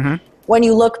 Like when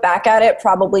you look back at it,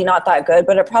 probably not that good,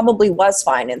 but it probably was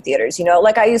fine in theaters. You know,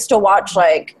 like I used to watch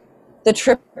like the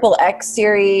XXX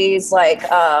series, like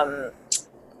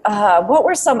what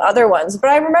were some other ones?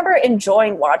 But I remember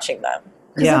enjoying watching them.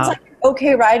 Yeah. It's like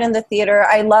okay ride in the theater.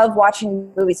 I love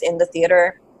watching movies in the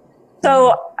theater.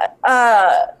 So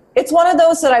it's one of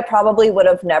those that I probably would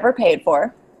have never paid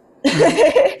for.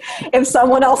 If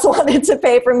someone else wanted to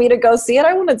pay for me to go see it,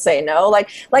 I wouldn't say no. Like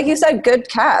you said, good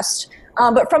cast.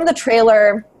 But from the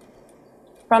trailer,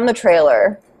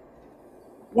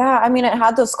 yeah, I mean, it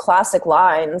had those classic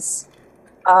lines.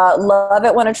 Love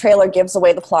it when a trailer gives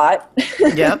away the plot.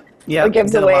 Yep. It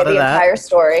gives away the entire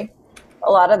story.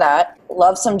 A lot of that.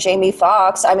 Love some Jamie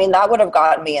Foxx. I mean, that would have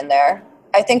gotten me in there.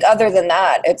 I think other than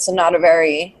that, it's not a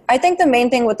very... I think the main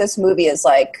thing with this movie is,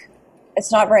 like,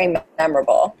 it's not very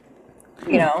memorable.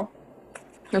 You know?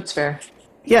 That's fair.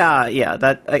 Yeah.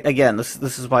 That again, this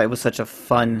is why it was such a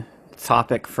fun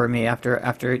topic for me after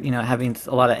having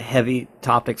a lot of heavy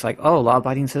topics like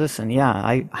law-abiding citizen.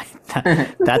 Yeah,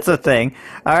 that's a thing.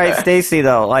 All right, Stacy,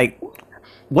 though, like,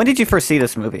 when did you first see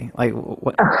this movie? Like,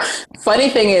 what? Funny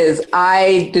thing is,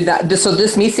 I did not. So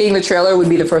this me seeing the trailer would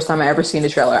be the first time I ever seen the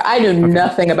trailer. I knew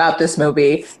nothing about this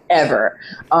movie ever.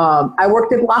 I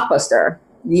worked at Blockbuster.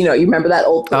 You know, you remember that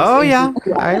old place? Oh yeah,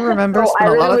 I remember. So Spent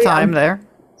a lot of time there.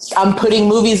 I'm putting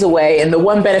movies away, and the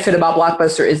one benefit about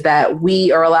Blockbuster is that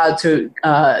we are allowed to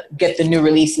get the new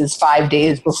releases 5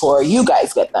 days before you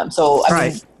guys get them. So I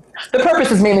mean, the purpose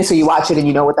is mainly so you watch it and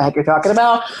you know what the heck you're talking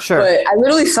about. Sure. But I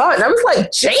literally saw it and I was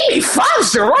like, Jamie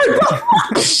Foxx, Gerard Butler,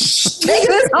 take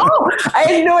this home. I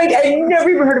had no idea. I never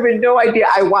even heard of it. No idea.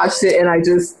 I watched it and I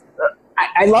just,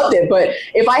 I loved it. But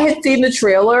if I had seen the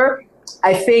trailer,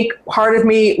 I think part of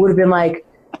me would have been like,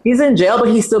 he's in jail, but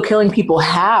he's still killing people.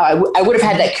 How? I would have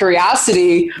had that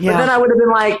curiosity, but then I would have been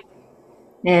like,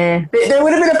 There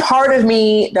would have been a part of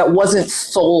me that wasn't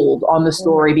sold on the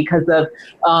story because of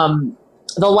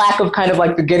the lack of kind of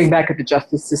like the getting back at the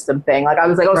justice system thing. Like I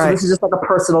was like, so this is just like a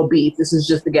personal beef. This is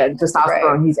just, again,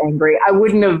 testosterone. He's angry. I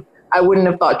wouldn't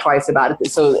have thought twice about it.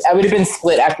 So I would have been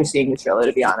split after seeing the trailer,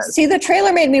 to be honest. See, the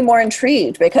trailer made me more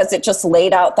intrigued because it just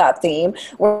laid out that theme.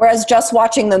 Whereas just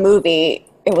watching the movie,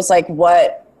 it was like,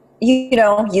 what? You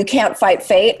know, you can't fight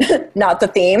fate, not the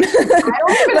theme.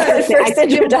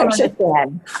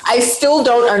 I still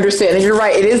don't understand. And you're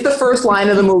right. It is the first line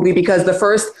of the movie because the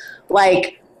first,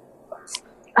 like,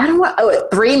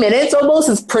 3 minutes almost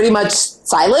is pretty much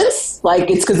silence.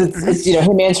 Like, it's because it's, you know,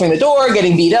 him answering the door,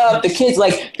 getting beat up, the kids,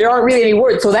 like, there aren't really any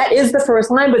words. So that is the first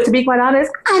line. But to be quite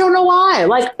honest, I don't know why.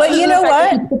 Like, but you know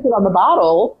what? Put it on the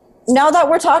bottle. Now that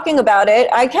we're talking about it,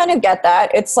 I kind of get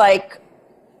that. It's like,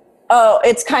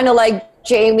 it's kind of like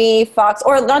Jamie Foxx,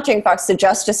 or not Jamie Foxx, the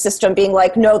justice system being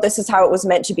like, no, this is how it was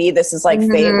meant to be. This is like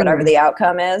fate, whatever the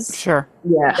outcome is. Sure.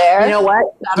 Yeah. There. You know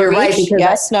what? Not You're a reach. right. Because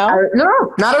yes, no?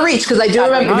 No, not a reach. Because I do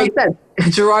remember, it makes sense.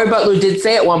 Gerard Butler did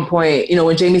say at one point, you know,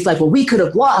 when Jamie's like, well, we could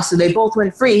have lost and they both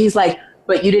went free. He's like,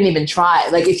 but you didn't even try.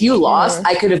 Like, if you lost,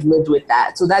 I could have lived with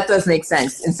that. So that does make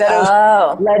sense. Instead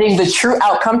of letting the true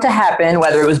outcome to happen,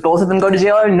 whether it was both of them go to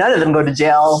jail or none of them go to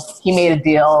jail, he made a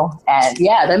deal. And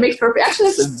yeah, that makes perfect. Actually,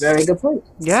 that's a very good point.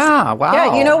 Yeah, wow.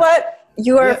 Yeah, you know what?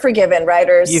 You are forgiven,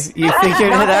 writers. You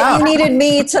figured it out. You needed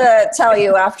me to tell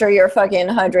you after your fucking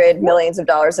 $100 million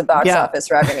of box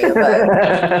office revenue.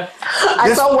 But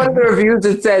I saw one of the reviews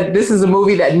that said, this is a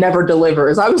movie that never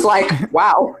delivers. I was like,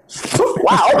 wow.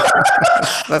 Wow.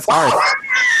 That's hard.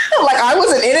 Like, I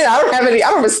wasn't in it. I don't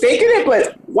have a stake in it,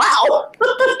 but wow.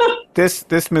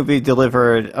 This movie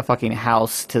delivered a fucking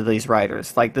house to these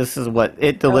writers. Like, this is what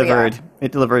it delivered.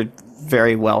 It delivered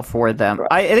very well for them.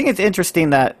 I think it's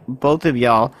interesting that both of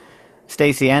y'all,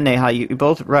 Stacey and Neha, you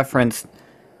both referenced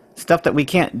stuff that we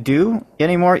can't do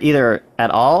anymore, either at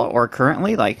all or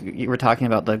currently. Like, you were talking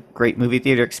about the great movie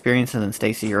theater experiences, and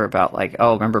Stacey, you're about like,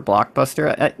 oh, remember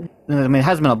Blockbuster? I mean, it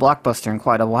hasn't been a Blockbuster in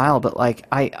quite a while, but like,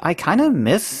 I kind of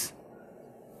miss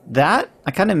that.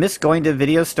 I kind of miss going to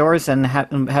video stores and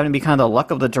having to be kind of the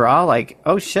luck of the draw. Like,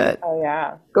 oh shit. Oh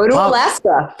yeah. Go to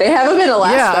Alaska. They have them in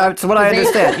Alaska. Yeah, that's what I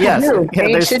understand. Yes,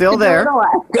 they're still there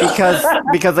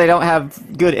because they don't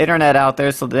have good internet out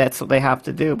there, so that's what they have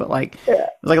to do. But like, it's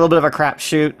like a little bit of a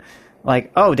crapshoot.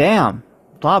 Like, oh damn,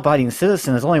 law-abiding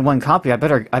citizen. There's only one copy. I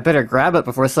better grab it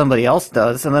before somebody else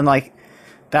does. And then like,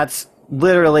 that's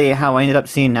literally how I ended up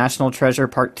seeing National Treasure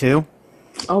Part 2.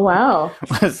 Oh wow!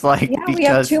 It's like, we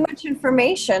have too much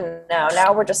information now.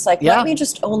 Now we're just like, let me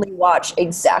just only watch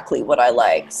exactly what I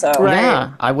like. So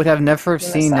yeah, I would have never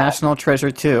seen National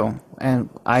Treasure 2, and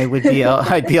I would be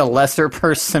I'd be a lesser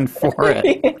person for it.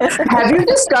 Have you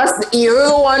discussed either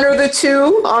the one or the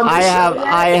two on the show?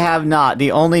 I have not.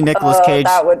 The only Nicolas Cage.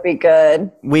 That would be good.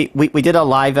 We did a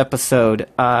live episode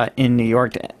in New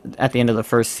York at the end of the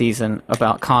first season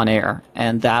about Con Air,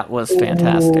 and that was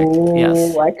fantastic.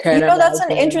 Yes, that's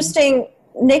an interesting.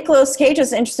 Nicolas Cage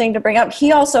is interesting to bring up.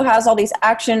 He also has all these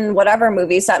action whatever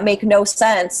movies that make no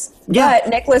sense. Yeah. But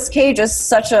Nicolas Cage is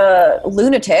such a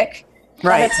lunatic.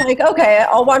 Right. And it's like, okay,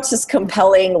 I'll watch this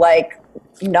compelling, like,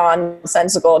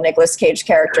 nonsensical Nicolas Cage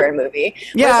character in movie.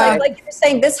 Yeah. Like you were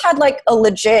saying, this had like a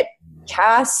legit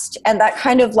cast, and that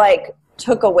kind of like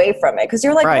took away from it, because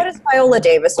you're like, what is Viola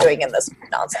Davis doing in this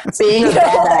nonsense? Being a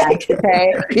badass,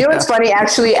 okay? You know what's funny?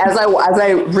 Actually, as I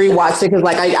rewatched it, because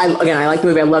like I like the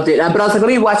movie, I loved it, but I was like, let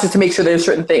me watch it to make sure there's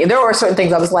certain things. And there were certain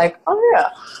things I was like, oh yeah.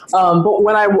 But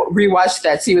when I rewatched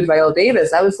that scene with Viola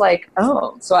Davis, I was like,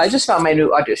 oh, so I just found my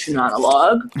new audition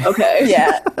monologue. Okay,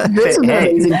 yeah, this is an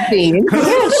amazing scene.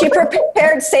 Yeah, she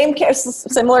prepared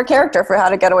similar character for How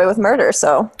to Get Away with Murder.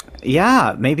 So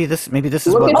yeah, maybe this is what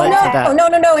led to that. No,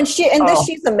 and this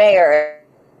she's the mayor,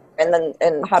 and then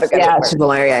in How to Get Away with Murder. She's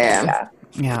Valeria.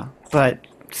 Yeah, but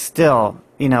still,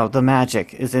 you know, the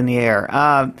magic is in the air.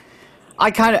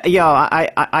 I kind of,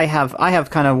 I have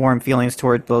kind of warm feelings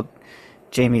toward both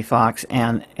Jamie Foxx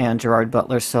and Gerard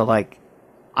Butler, so like,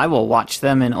 I will watch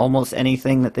them in almost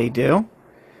anything that they do.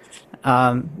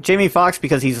 Jamie Foxx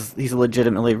because he's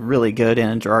legitimately really good,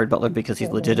 and Gerard Butler because he's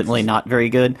legitimately not very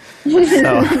good.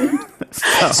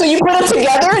 So you put them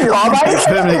together in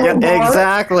law-abiding?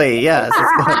 Exactly. Yes.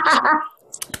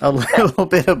 A little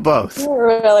bit of both.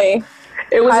 Really.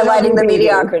 It was highlighting the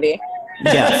mediocrity.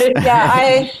 Yes.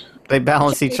 Yeah, they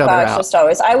balance each Jamie other Foxx out. Just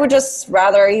always. I would just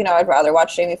rather, I'd rather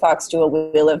watch Jamie Foxx do a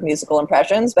Wheel of Musical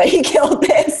Impressions, but he killed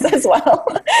this as well.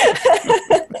 And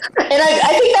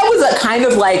I think that was a kind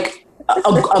of like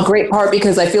a great part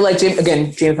because I feel like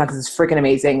Jamie Foxx is freaking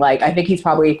amazing. Like I think he's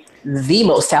probably the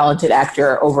most talented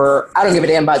actor over. I don't give a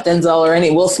damn about Denzel or any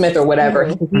Will Smith or whatever.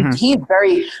 Mm-hmm. He's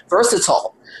very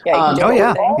versatile.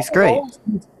 Yeah, he's great.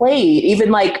 He's played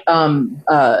even like I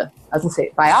was gonna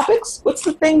say biopics. What's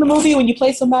the movie when you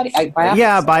play somebody? Biopics?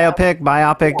 Yeah,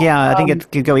 biopic. Yeah, I think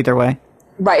it could go either way.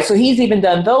 Right, so he's even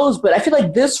done those, but I feel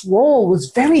like this role was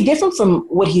very different from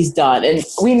what he's done. And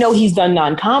we know he's done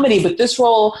non-comedy, but this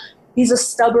role, he's a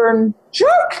stubborn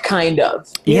jerk, kind of.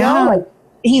 You know? Like,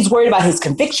 he's worried about his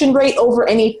conviction rate over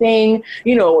anything.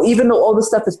 Even though all the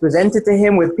stuff is presented to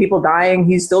him with people dying,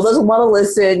 he still doesn't want to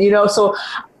listen, So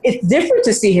it's different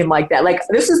to see him like that. Like,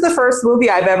 this is the first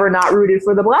movie I've ever not rooted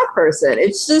for the black person.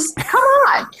 It's just, come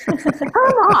on.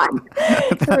 Come on.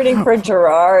 Rooting for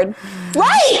Gerard.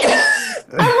 Right!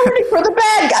 I'm rooting for the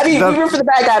bad guy. We root for the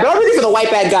bad guy, but I'm rooting for the white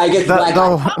bad guy against the black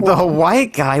guy. The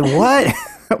white guy? What?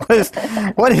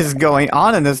 What is going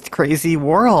on in this crazy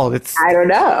world? I don't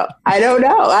know.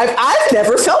 I've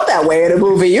never felt that way in a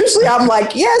movie. Usually I'm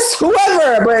like, yes,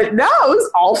 whoever, but no, it's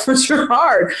all for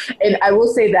Gerard. And I will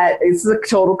say that it's a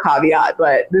total caveat,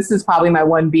 but this is probably my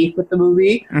one beef with the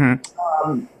movie.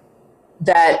 Mm-hmm.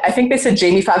 That I think they said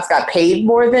Jamie Foxx got paid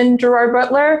more than Gerard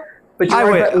Butler, but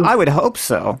I would hope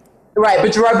so. Right,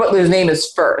 but Gerard Butler's name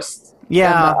is first.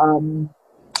 Yeah.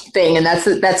 Thing, and that's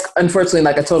unfortunately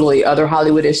like a totally other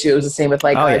Hollywood issue. It was the same with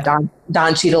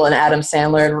Don Cheadle and Adam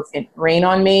Sandler and Rain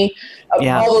on Me.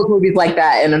 All those movies like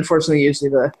that, and unfortunately usually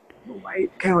the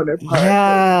white counterpart.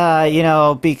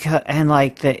 Yeah, because and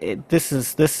like this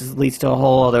leads to a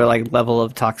whole other like level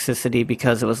of toxicity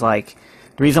because it was like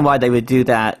the reason why they would do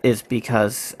that is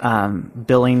because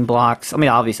billing blocks. I mean,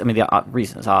 obviously, the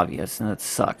reason is obvious and it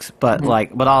sucks, but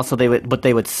but also they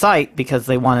would cite because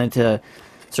they wanted to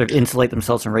sort of insulate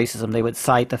themselves from racism. They would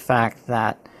cite the fact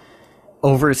that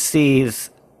overseas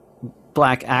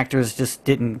black actors just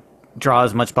didn't draw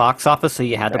as much box office, so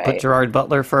you had to put Gerard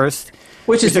Butler first.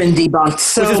 Which has been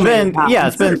debunked many times. Yeah,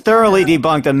 it's been thoroughly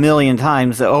debunked a million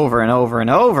times over and over and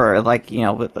over. Like,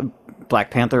 Black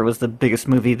Panther was the biggest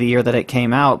movie of the year that it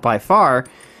came out by far.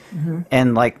 Mm-hmm.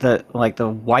 And like the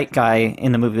white guy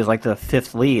in the movie was like the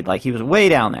fifth lead. Like he was way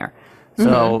down there.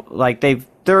 So like they've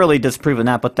thoroughly disproven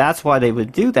that, but that's why they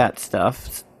would do that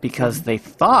stuff because they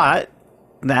thought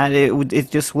that it would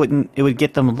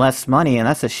get them less money, and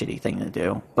that's a shitty thing to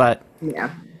do. But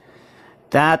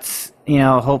that's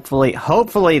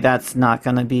hopefully that's not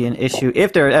going to be an issue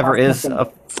if there ever is a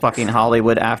fucking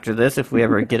Hollywood after this. If we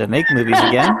ever get to make movies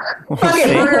again,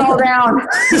 fucking burn it all down,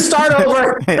 start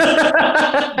over.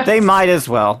 They might as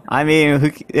well. I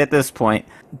mean, at this point,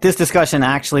 this discussion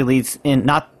actually leads in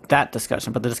not that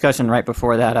discussion, but the discussion right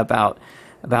before that about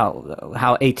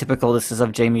how atypical this is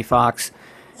of Jamie Foxx.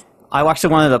 I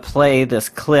actually wanted to play this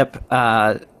clip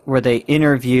where they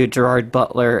interviewed Gerard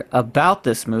Butler about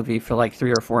this movie for like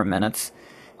 3 or 4 minutes,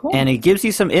 and it gives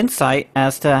you some insight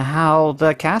as to how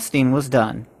the casting was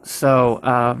done. So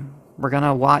we're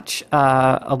gonna watch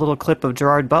a little clip of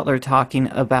Gerard Butler talking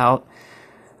about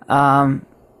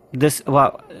his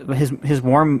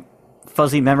warm,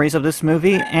 fuzzy memories of this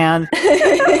movie, and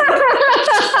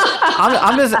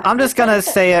I'm just gonna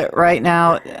say it right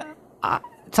now.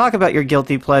 Talk about your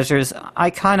guilty pleasures. I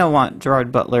kind of want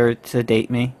Gerard Butler to date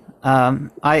me. Do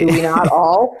we not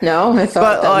all? No, I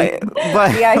thought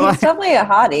but yeah, he's definitely a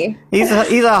hottie. He's a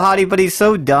hottie, but he's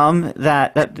so dumb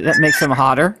that makes him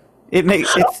hotter. Wait,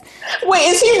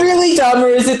 is he really dumb or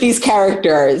is it these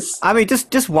characters? I mean,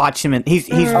 just watch him. He's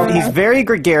very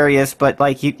gregarious, but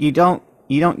like you don't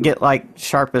get like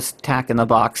sharpest tack in the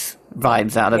box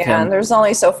vibes out of him. Yeah, and there's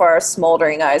only so far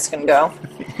smoldering eyes can go.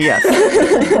 Yes.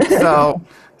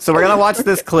 So we're gonna watch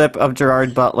this clip of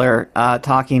Gerard Butler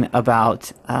talking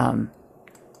about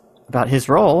his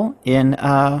role in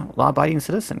Law Abiding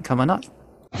Citizen coming up.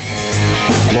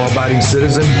 Law Abiding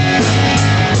Citizen?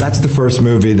 That's the first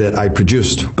movie that I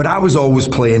produced. But I was always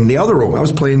playing the other role. I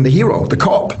was playing the hero, the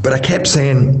cop. But I kept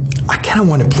saying, I kind of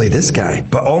want to play this guy.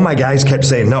 But all my guys kept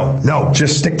saying, no,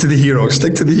 just stick to the hero,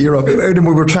 stick to the hero. And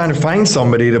we were trying to find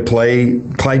somebody to play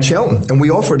Clyde Shelton. And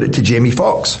we offered it to Jamie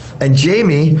Foxx. And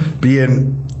Jamie,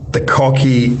 being the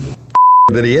cocky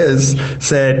that he is,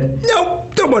 said,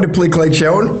 nope, don't want to play Clyde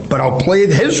Shelton, but I'll play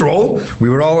his role. We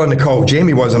were all on the call.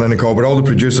 Jamie wasn't on the call, but all the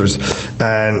producers.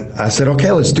 And I said,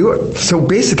 okay, let's do it. So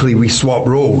basically, we swapped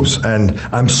roles, and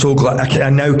I'm so glad. I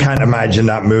now can't imagine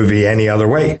that movie any other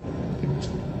way.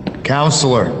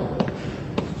 Counselor,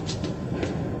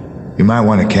 you might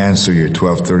want to cancel your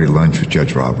 12:30 lunch with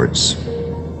Judge Roberts.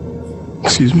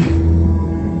 Excuse me?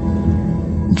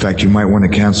 In fact, you might want to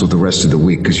cancel the rest of the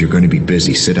week because you're going to be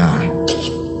busy. Sit down.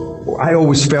 I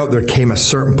always felt there came a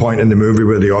certain point in the movie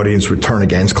where the audience would turn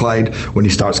against Clyde when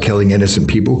he starts killing innocent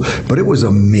people. But it was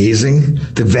amazing,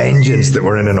 the vengeance that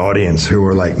were in an audience who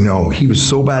were like, no, he was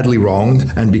so badly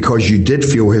wronged. And because you did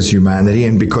feel his humanity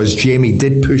and because Jamie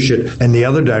did push it in the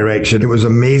other direction, it was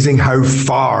amazing how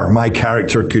far my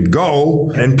character could go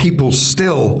and people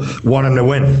still want him to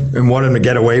win and want him to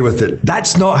get away with it.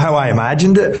 That's not how I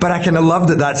imagined it, but I kind of loved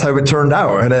that that's how it turned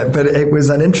out. But it was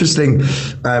an interesting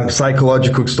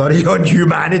psychological study on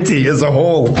humanity as a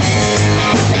whole.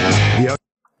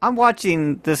 I'm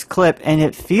watching this clip, and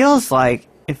it feels like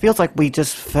we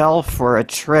just fell for a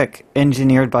trick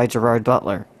engineered by Gerard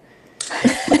Butler.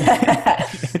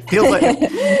 it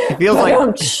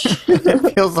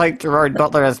feels like Gerard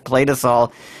Butler has played us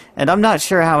all, and I'm not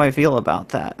sure how I feel about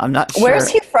that. I'm not sure. Where's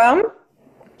he from?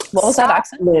 What was that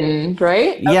accent?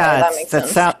 Right? Yeah, okay,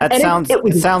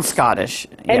 it sounds Scottish.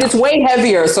 And it's way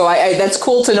heavier, so I that's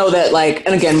cool to know that, like,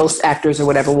 and again, most actors or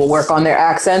whatever will work on their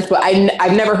accents, but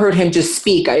I've never heard him just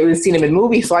speak. I've always seen him in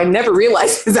movies, so I never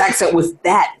realized his accent was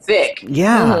that thick.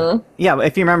 Yeah. Yeah,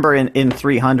 if you remember in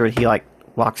 300, he, like,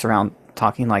 walks around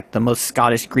talking like the most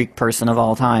Scottish Greek person of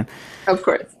all time. Of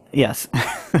course. Yes.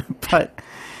 But...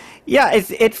 yeah,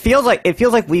 it feels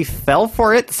like we fell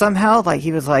for it somehow. Like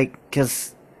he was like,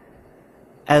 because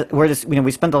we're just,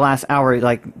 we spent the last hour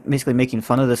like basically making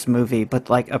fun of this movie, but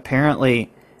like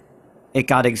apparently it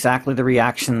got exactly the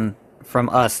reaction from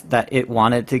us that it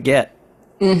wanted to get.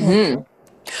 Mm-hmm.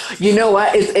 You know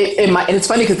what? It's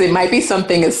funny because it might be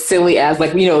something as silly as,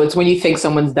 like, it's when you think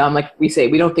someone's dumb, like we say,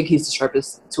 we don't think he's the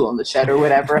sharpest tool in the shed or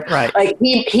whatever. Right. Like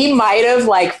he might have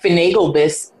like finagled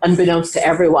this unbeknownst to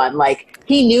everyone. Like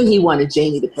he knew he wanted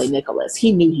Jamie to play Nicholas.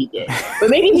 He knew he did,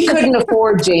 but maybe he couldn't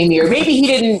afford Jamie, or maybe he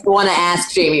didn't want to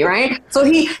ask Jamie, right? So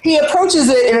he approaches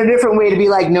it in a different way to be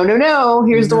like, no,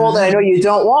 here's the role that I know you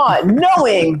don't want,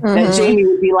 knowing that Jamie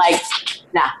would be like,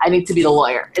 nah, I need to be the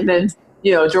lawyer, and then.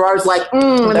 Gerard's like,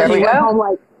 and there then he went home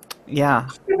like, yeah.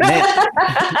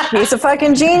 He's a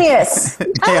fucking genius.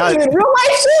 Yeah. In real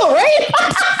life too,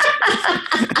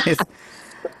 right?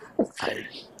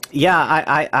 Yeah,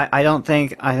 I don't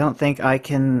think I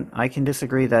can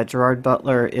disagree that Gerard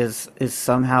Butler is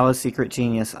somehow a secret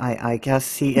genius. I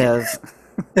guess he is.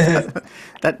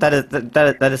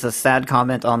 that is a sad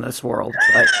comment on this world.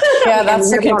 But. Yeah, that's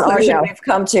the conclusion we've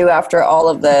come to after all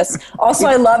of this. Also,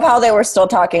 I love how they were still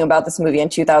talking about this movie in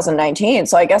 2019.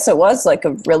 So I guess it was like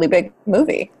a really big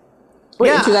movie. Wait,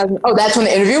 yeah. Oh, that's when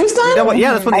the interview was done?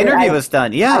 Yeah, that's when the interview was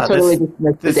done. Yeah, I totally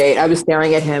missed the date. I was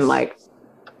staring at him like.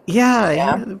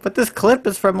 Yeah, but this clip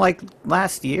is from like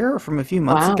last year or from a few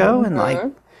months ago, and like.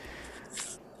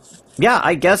 Yeah,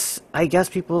 I guess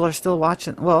people are still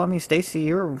watching. Well, I mean, Stacey,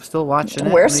 you're still watching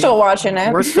it. We're still watching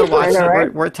it. We're still watching it.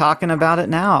 Right? We're talking about it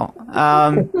now.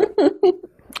 All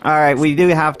right, we do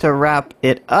have to wrap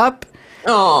it up.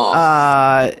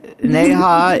 Oh,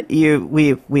 Neha,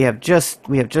 we have just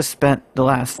spent the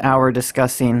last hour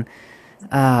discussing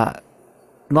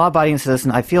law-abiding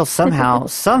citizen. I feel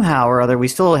somehow or other, we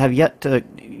still have yet to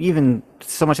even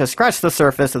so much as scratch the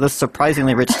surface of this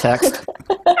surprisingly rich text.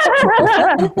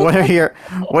 What are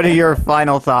your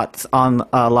final thoughts on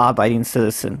law-abiding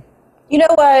citizen? You know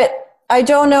what? I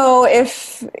don't know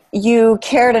if you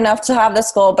cared enough to have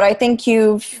this goal, but I think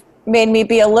you've made me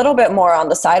be a little bit more on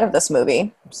the side of this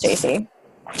movie, Stacey.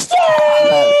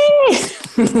 Yay!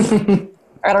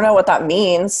 I don't know what that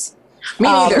means. Me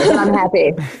neither. I'm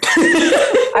happy.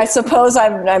 I suppose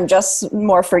I'm just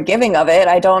more forgiving of it.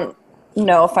 I don't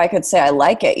know if I could say I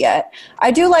like it yet.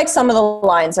 I do like some of the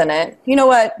lines in it. You know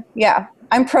what? Yeah,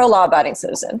 I'm pro law-abiding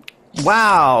citizen.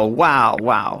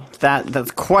 Wow.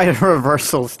 That's quite a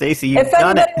reversal, Stacey. You've if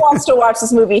done it. anybody wants to watch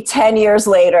this movie 10 years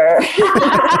later,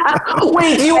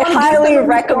 wait, do you I highly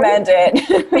recommend it.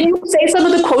 Can you say some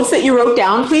of the quotes that you wrote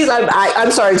down, please?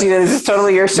 I'm sorry, Gina. This is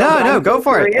totally your show. No, go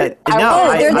for it.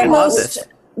 I love this.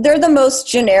 They're the most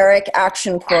generic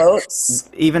action quotes.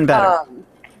 Even better.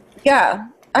 Yeah.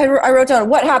 I wrote down,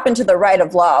 what happened to the right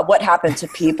of law? What happened to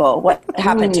people? What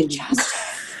happened to justice?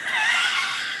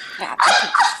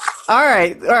 All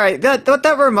right.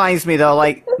 That reminds me though,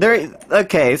 like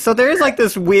so there is like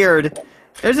there's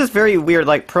this very weird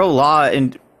like pro law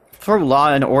and sort of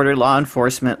law and order, law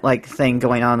enforcement like thing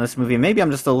going on in this movie. Maybe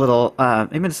I'm just a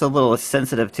little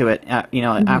sensitive to it,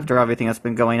 after everything that's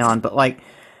been going on. But like,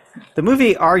 the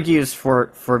movie argues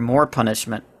for more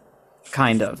punishment,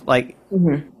 kind of like.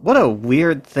 What a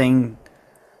weird thing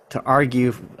to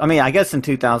argue. I mean, I guess in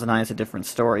 2009 it's a different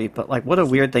story, but like, what a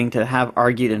weird thing to have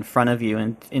argued in front of you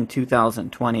in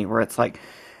 2020, where it's like,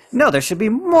 no, there should be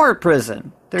more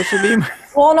prison. There should be more.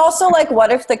 Well, and also, like, what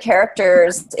if the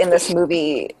characters in this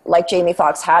movie, like Jamie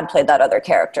Foxx had played that other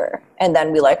character, and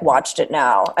then we, like, watched it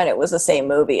now, and it was the same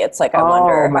movie? It's like, I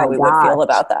wonder how we would feel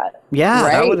about that. Yeah,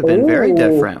 Right? that would have been very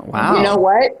different. Wow. You know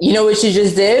what? You know what she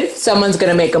just did? Someone's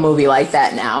going to make a movie like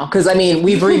that now. Because, I mean,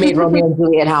 we've remade Romeo and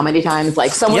Juliet how many times?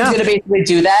 Like, someone's going to basically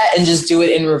do that and just do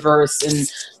it in reverse.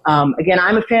 And, again,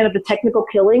 I'm a fan of the technical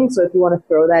killing, so if you want to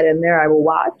throw that in there, I will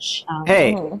watch.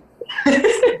 Hey. All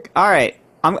right.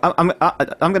 I'm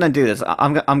gonna do this.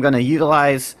 I'm gonna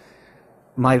utilize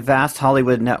my vast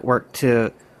Hollywood network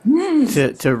to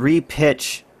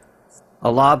repitch a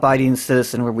law-abiding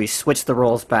citizen where we switch the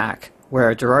roles back,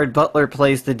 where Gerard Butler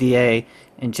plays the DA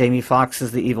and Jamie Foxx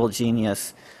is the evil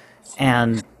genius,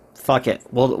 and fuck it.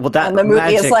 Well, that and the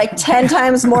movie is like 10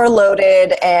 times more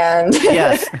loaded, and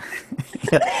yes.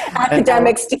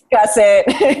 academics discuss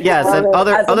it. Yes, and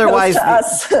otherwise, to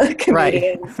us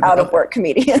comedians, out of work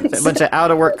comedians, a bunch of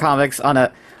out of work comics on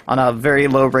a very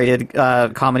low rated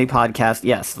comedy podcast.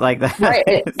 Yes, like that.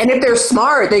 Right, and if they're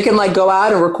smart, they can like go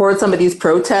out and record some of these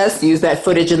protests, use that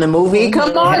footage in the movie.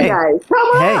 Come on, guys, come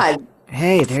on.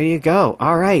 Hey, there you go.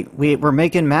 All right, we're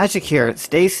making magic here,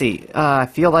 Stacy. I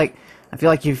feel like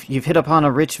you've hit upon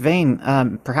a rich vein,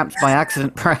 perhaps by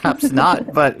accident, perhaps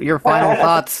not. But your final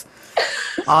thoughts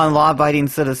on Law-Abiding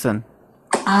Citizen?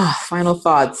 Final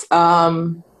thoughts.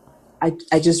 I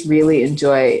just really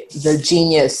enjoy the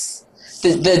genius,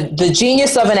 the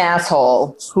genius of an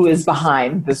asshole who is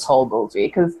behind this whole movie.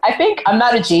 Because I think I'm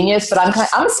not a genius, but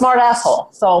I'm a smart asshole.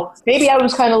 So maybe I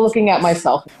was kind of looking at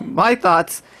myself. My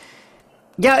thoughts.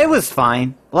 Yeah, it was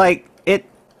fine. Like it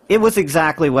was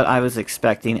exactly what I was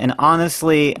expecting. And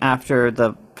honestly, after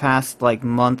the past like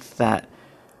month that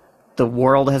the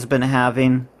world has been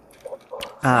having,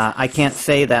 I can't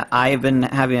say that I've been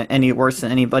having it any worse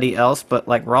than anybody else, but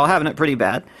like we're all having it pretty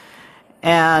bad.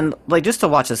 And like just to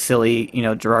watch a silly,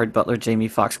 Gerard Butler, Jamie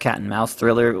Foxx cat and mouse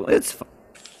thriller, it's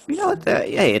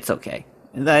hey, it's okay.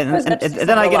 And then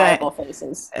I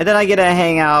get to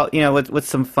hang out, with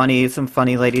some funny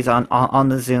ladies on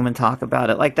the Zoom and talk about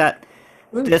it like that.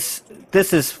 This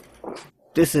is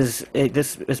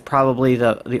probably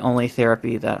the only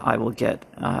therapy that I will get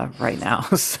right now.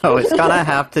 So it's gonna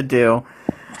have to do.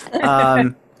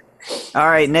 All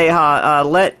right, Neha,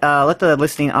 let the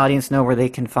listening audience know where they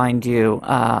can find you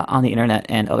on the internet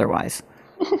and otherwise.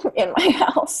 In my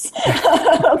house.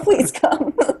 Please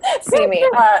come see me.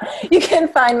 You can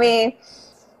find me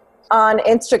on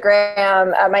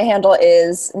Instagram. My handle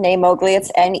is Nehmowgli.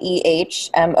 It's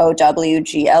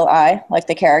NEHMOWGLI, like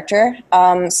the character.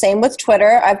 Same with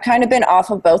Twitter. I've kind of been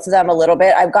off of both of them a little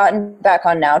bit. I've gotten back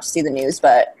on now to see the news,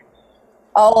 but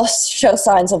I'll show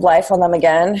signs of life on them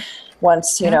again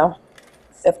once,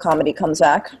 if comedy comes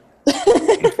back.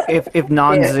 if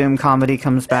non-Zoom comedy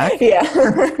comes back. Yeah.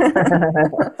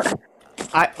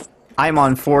 I'm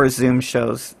on 4 Zoom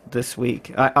shows this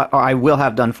week. I will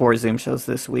have done 4 Zoom shows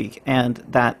this week, and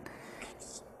that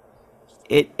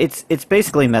it's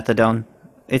basically methadone.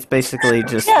 It's basically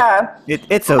just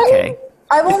it's okay.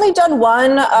 I've only done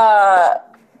one.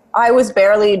 I was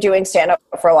barely doing stand-up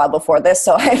for a while before this,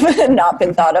 so I've not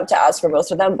been thought of to ask for most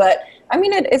of them. But I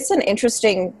mean, it's an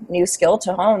interesting new skill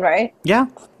to hone, right? Yeah.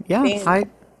 I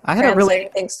had a really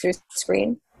things through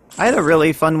screen. I had a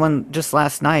really fun one just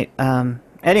last night.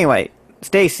 Anyway,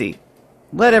 Stacy,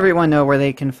 let everyone know where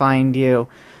they can find you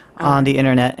on the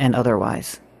internet and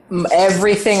otherwise.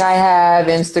 Everything I have,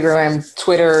 Instagram,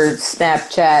 Twitter,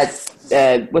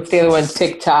 Snapchat, what's the other one?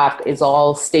 TikTok is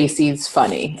all Stacy's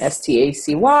Funny.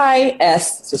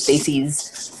 STACYS, so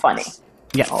Stacy's Funny.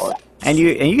 Yeah. All that. And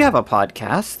you have a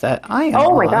podcast that I am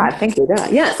Oh my on. God, thank you.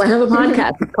 Yes, I have a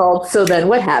podcast called So Then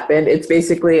What Happened? It's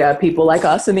basically people like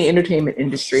us in the entertainment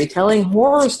industry telling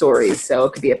horror stories. So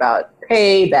it could be about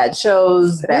pay, bad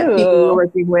shows, bad people we're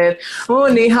working with. Oh,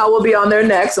 Neha will be on there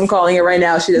next. I'm calling it right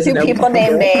now. She doesn't know. Do people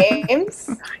name names?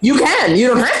 You can. You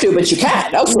don't have to, but you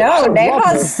can. No,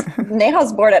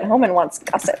 Neha's bored at home and wants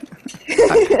gossip.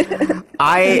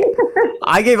 I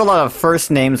gave a lot of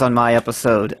first names on my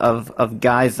episode of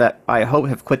guys that I hope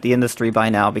have quit the industry by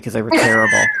now because they were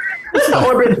terrible.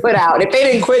 Or been put out. If they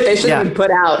didn't quit, they should have been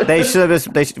put out. They should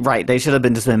have. They should have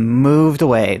been just been moved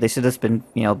away. They should have been,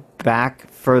 back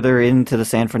further into the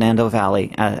San Fernando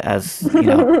Valley as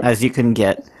as you can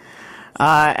get.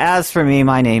 As for me,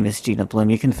 my name is Gina Bloom.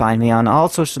 You can find me on all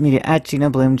social media at Gina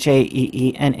Bloom,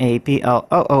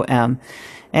 JEENABLOOM.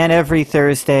 And every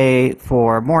Thursday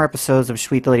for more episodes of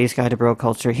Sweet the Lady's Guide to Bro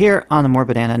Culture here on the More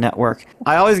Banana Network.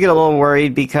 I always get a little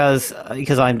worried because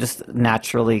I'm just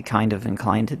naturally kind of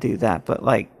inclined to do that. But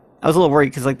I was a little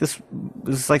worried because this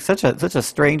was such a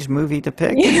strange movie to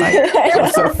pick. I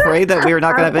was so afraid that we were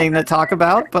not going to have anything to talk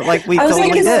about. But we totally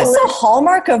did. Is this a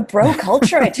hallmark of bro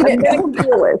culture? I didn't know.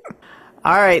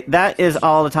 All right, that is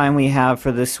all the time we have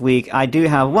for this week. I do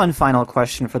have one final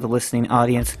question for the listening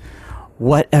audience.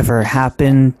 Whatever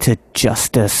happened to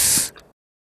justice?